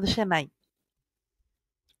বাংলাদেশে নাই।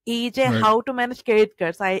 এই যে Right. How to manage credit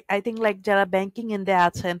cards, I think like যারা ব্যাংকিং এন্ডে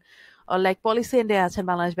আছেন or like policy এন্ডে আছেন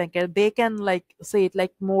বাংলাদেশ ব্যাংকের, they can like say it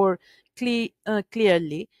like more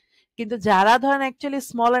clearly. কিন্তু যারা ধরেন অ্যাকচুয়ালি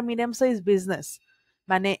স্মল আর মিডিয়াম সাইজ বিজনেস,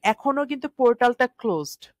 মানে এখনো কিন্তু পোর্টালটা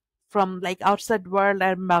closed from like outside world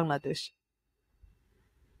R Bangladesh.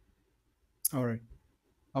 Alright.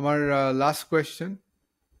 আমার লাস্ট কোয়েশ্চেন।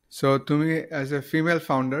 সো তুমি অ্যাজ এ ফিমেল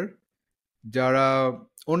ফাউন্ডার, যারা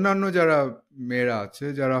অন্যান্য যারা মেয়েরা আছে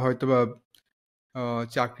যারা হয়তোবা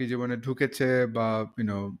চাকরি জীবনে ঢুকেছে বা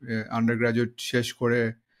আন্ডার গ্রাজুয়েট শেষ করে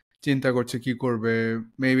চিন্তা করছে কি করবে,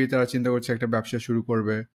 মেবি তারা চিন্তা করছে একটা ব্যবসা শুরু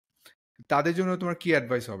করবে, তাদের জন্য তোমার কি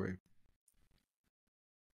অ্যাডভাইস হবে?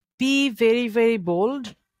 Be very very bold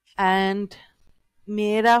and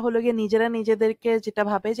মেয়েরা হলো গিয়ে নিজেরা নিজেদেরকে যেটা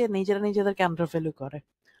ভাবে যে নিজেরা নিজেদেরকে আন্ডার ভ্যালু করে।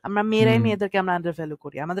 আমরা মেয়েরাই হুম মেয়েদেরকে আমরা আন্ডার ভ্যালু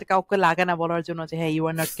করি, আমাদের কাউকে লাগে না বলার জন্য যে হ্যাঁ you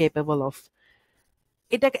are not capable of.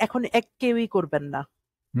 এটা এখন এক কেউই করবেন না,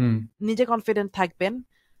 হুম নিজে কনফিডেন্ট থাকবেন।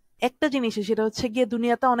 একটা জিনিস সেটা হচ্ছে গিয়ে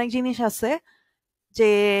দুনিয়াতে অনেক জিনিস আছে যে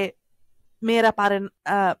মেয়েরা পারেন,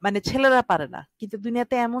 মানে ছেলেরা পারে না, কিন্তু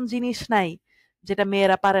দুনিয়াতে এমন জিনিস নাই যেটা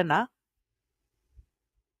মেয়েরা পারে না,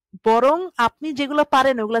 বরং আপনি যেগুলো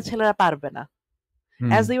পারেন ওগুলো ছেলেরা পারবে না। হুম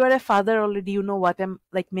as you R a father already you know what I am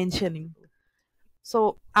like mentioning. So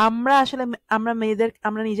আমরা আসলে আমরা মেয়েদের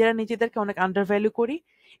আমরা নিজেরা নিজেদেরকে অনেক আন্ডার ভ্যালু করি,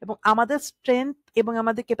 এবং আমাদের স্ট্রেংথ এবং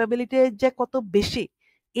আমাদের ক্যাপাবিলিটি যে কত বেশি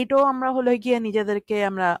এটাও আমরা হলে গিয়ে নিজেদেরকে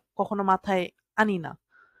আমরা কখনো মাথায় আনি না।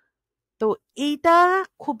 তো এইটা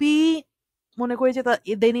খুবই মনে করি যে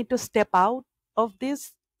they need to step out of this.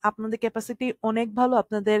 আপনাদের ক্যাপাসিটি অনেক ভালো,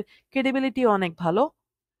 আপনাদের ক্রেডিবিলিটি অনেক ভালো।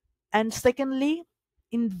 And secondly,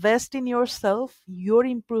 invest in your self, your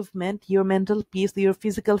improvement, your mental peace, your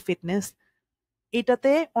physical fitness,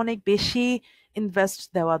 এটাতে অনেক বেশি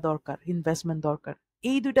ইনভেস্টমেন্ট দরকার।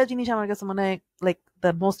 এই দুইটা জিনিস আমার কাছে মনে হয় like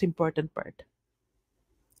the most important part.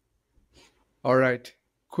 Alright,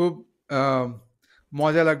 খুব আহ,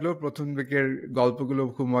 মজা লাগলো, প্রথম দিকের গল্পগুলো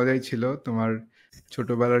খুব মজাই ছিল, তোমার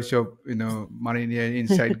ছোটবেলার সব মানি নিয়ে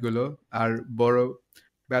ইনসাইট গুলো, আর বড়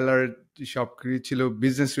বেলার সব কিছু ছিল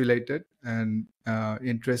বিজনেস রিলেটেড অ্যান্ড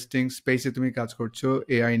ইন্টারেস্টিং স্পেসে তুমি কাজ করছো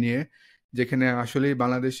এআই নিয়ে, যেখানে আসলে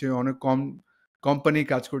বাংলাদেশে অনেক কম কোম্পানি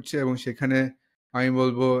কাজ করছে, এবং সেখানে আমি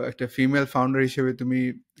বলবো একটা ফিমেল ফাউন্ডার হিসেবে তুমি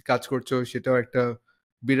কাজ করছো, সেটাও একটা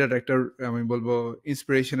বিরাট একটা আমি বলবো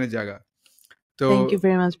ইন্সপিরেশনের জায়গা। তো থ্যাংক ইউ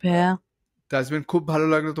ভেরি মাচ ভাইয়া। তাজমিন, খুব ভালো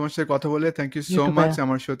লাগলো তোমার সাথে কথা বলে, thank you you so too much ভাইয়া।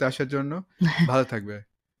 আমার সাথে আসার জন্য। ভালো থাকবে।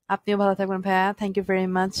 আপনিও ভালো থাকবেন ভাইয়া, thank you very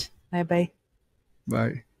much. Bye bye.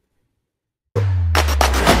 By.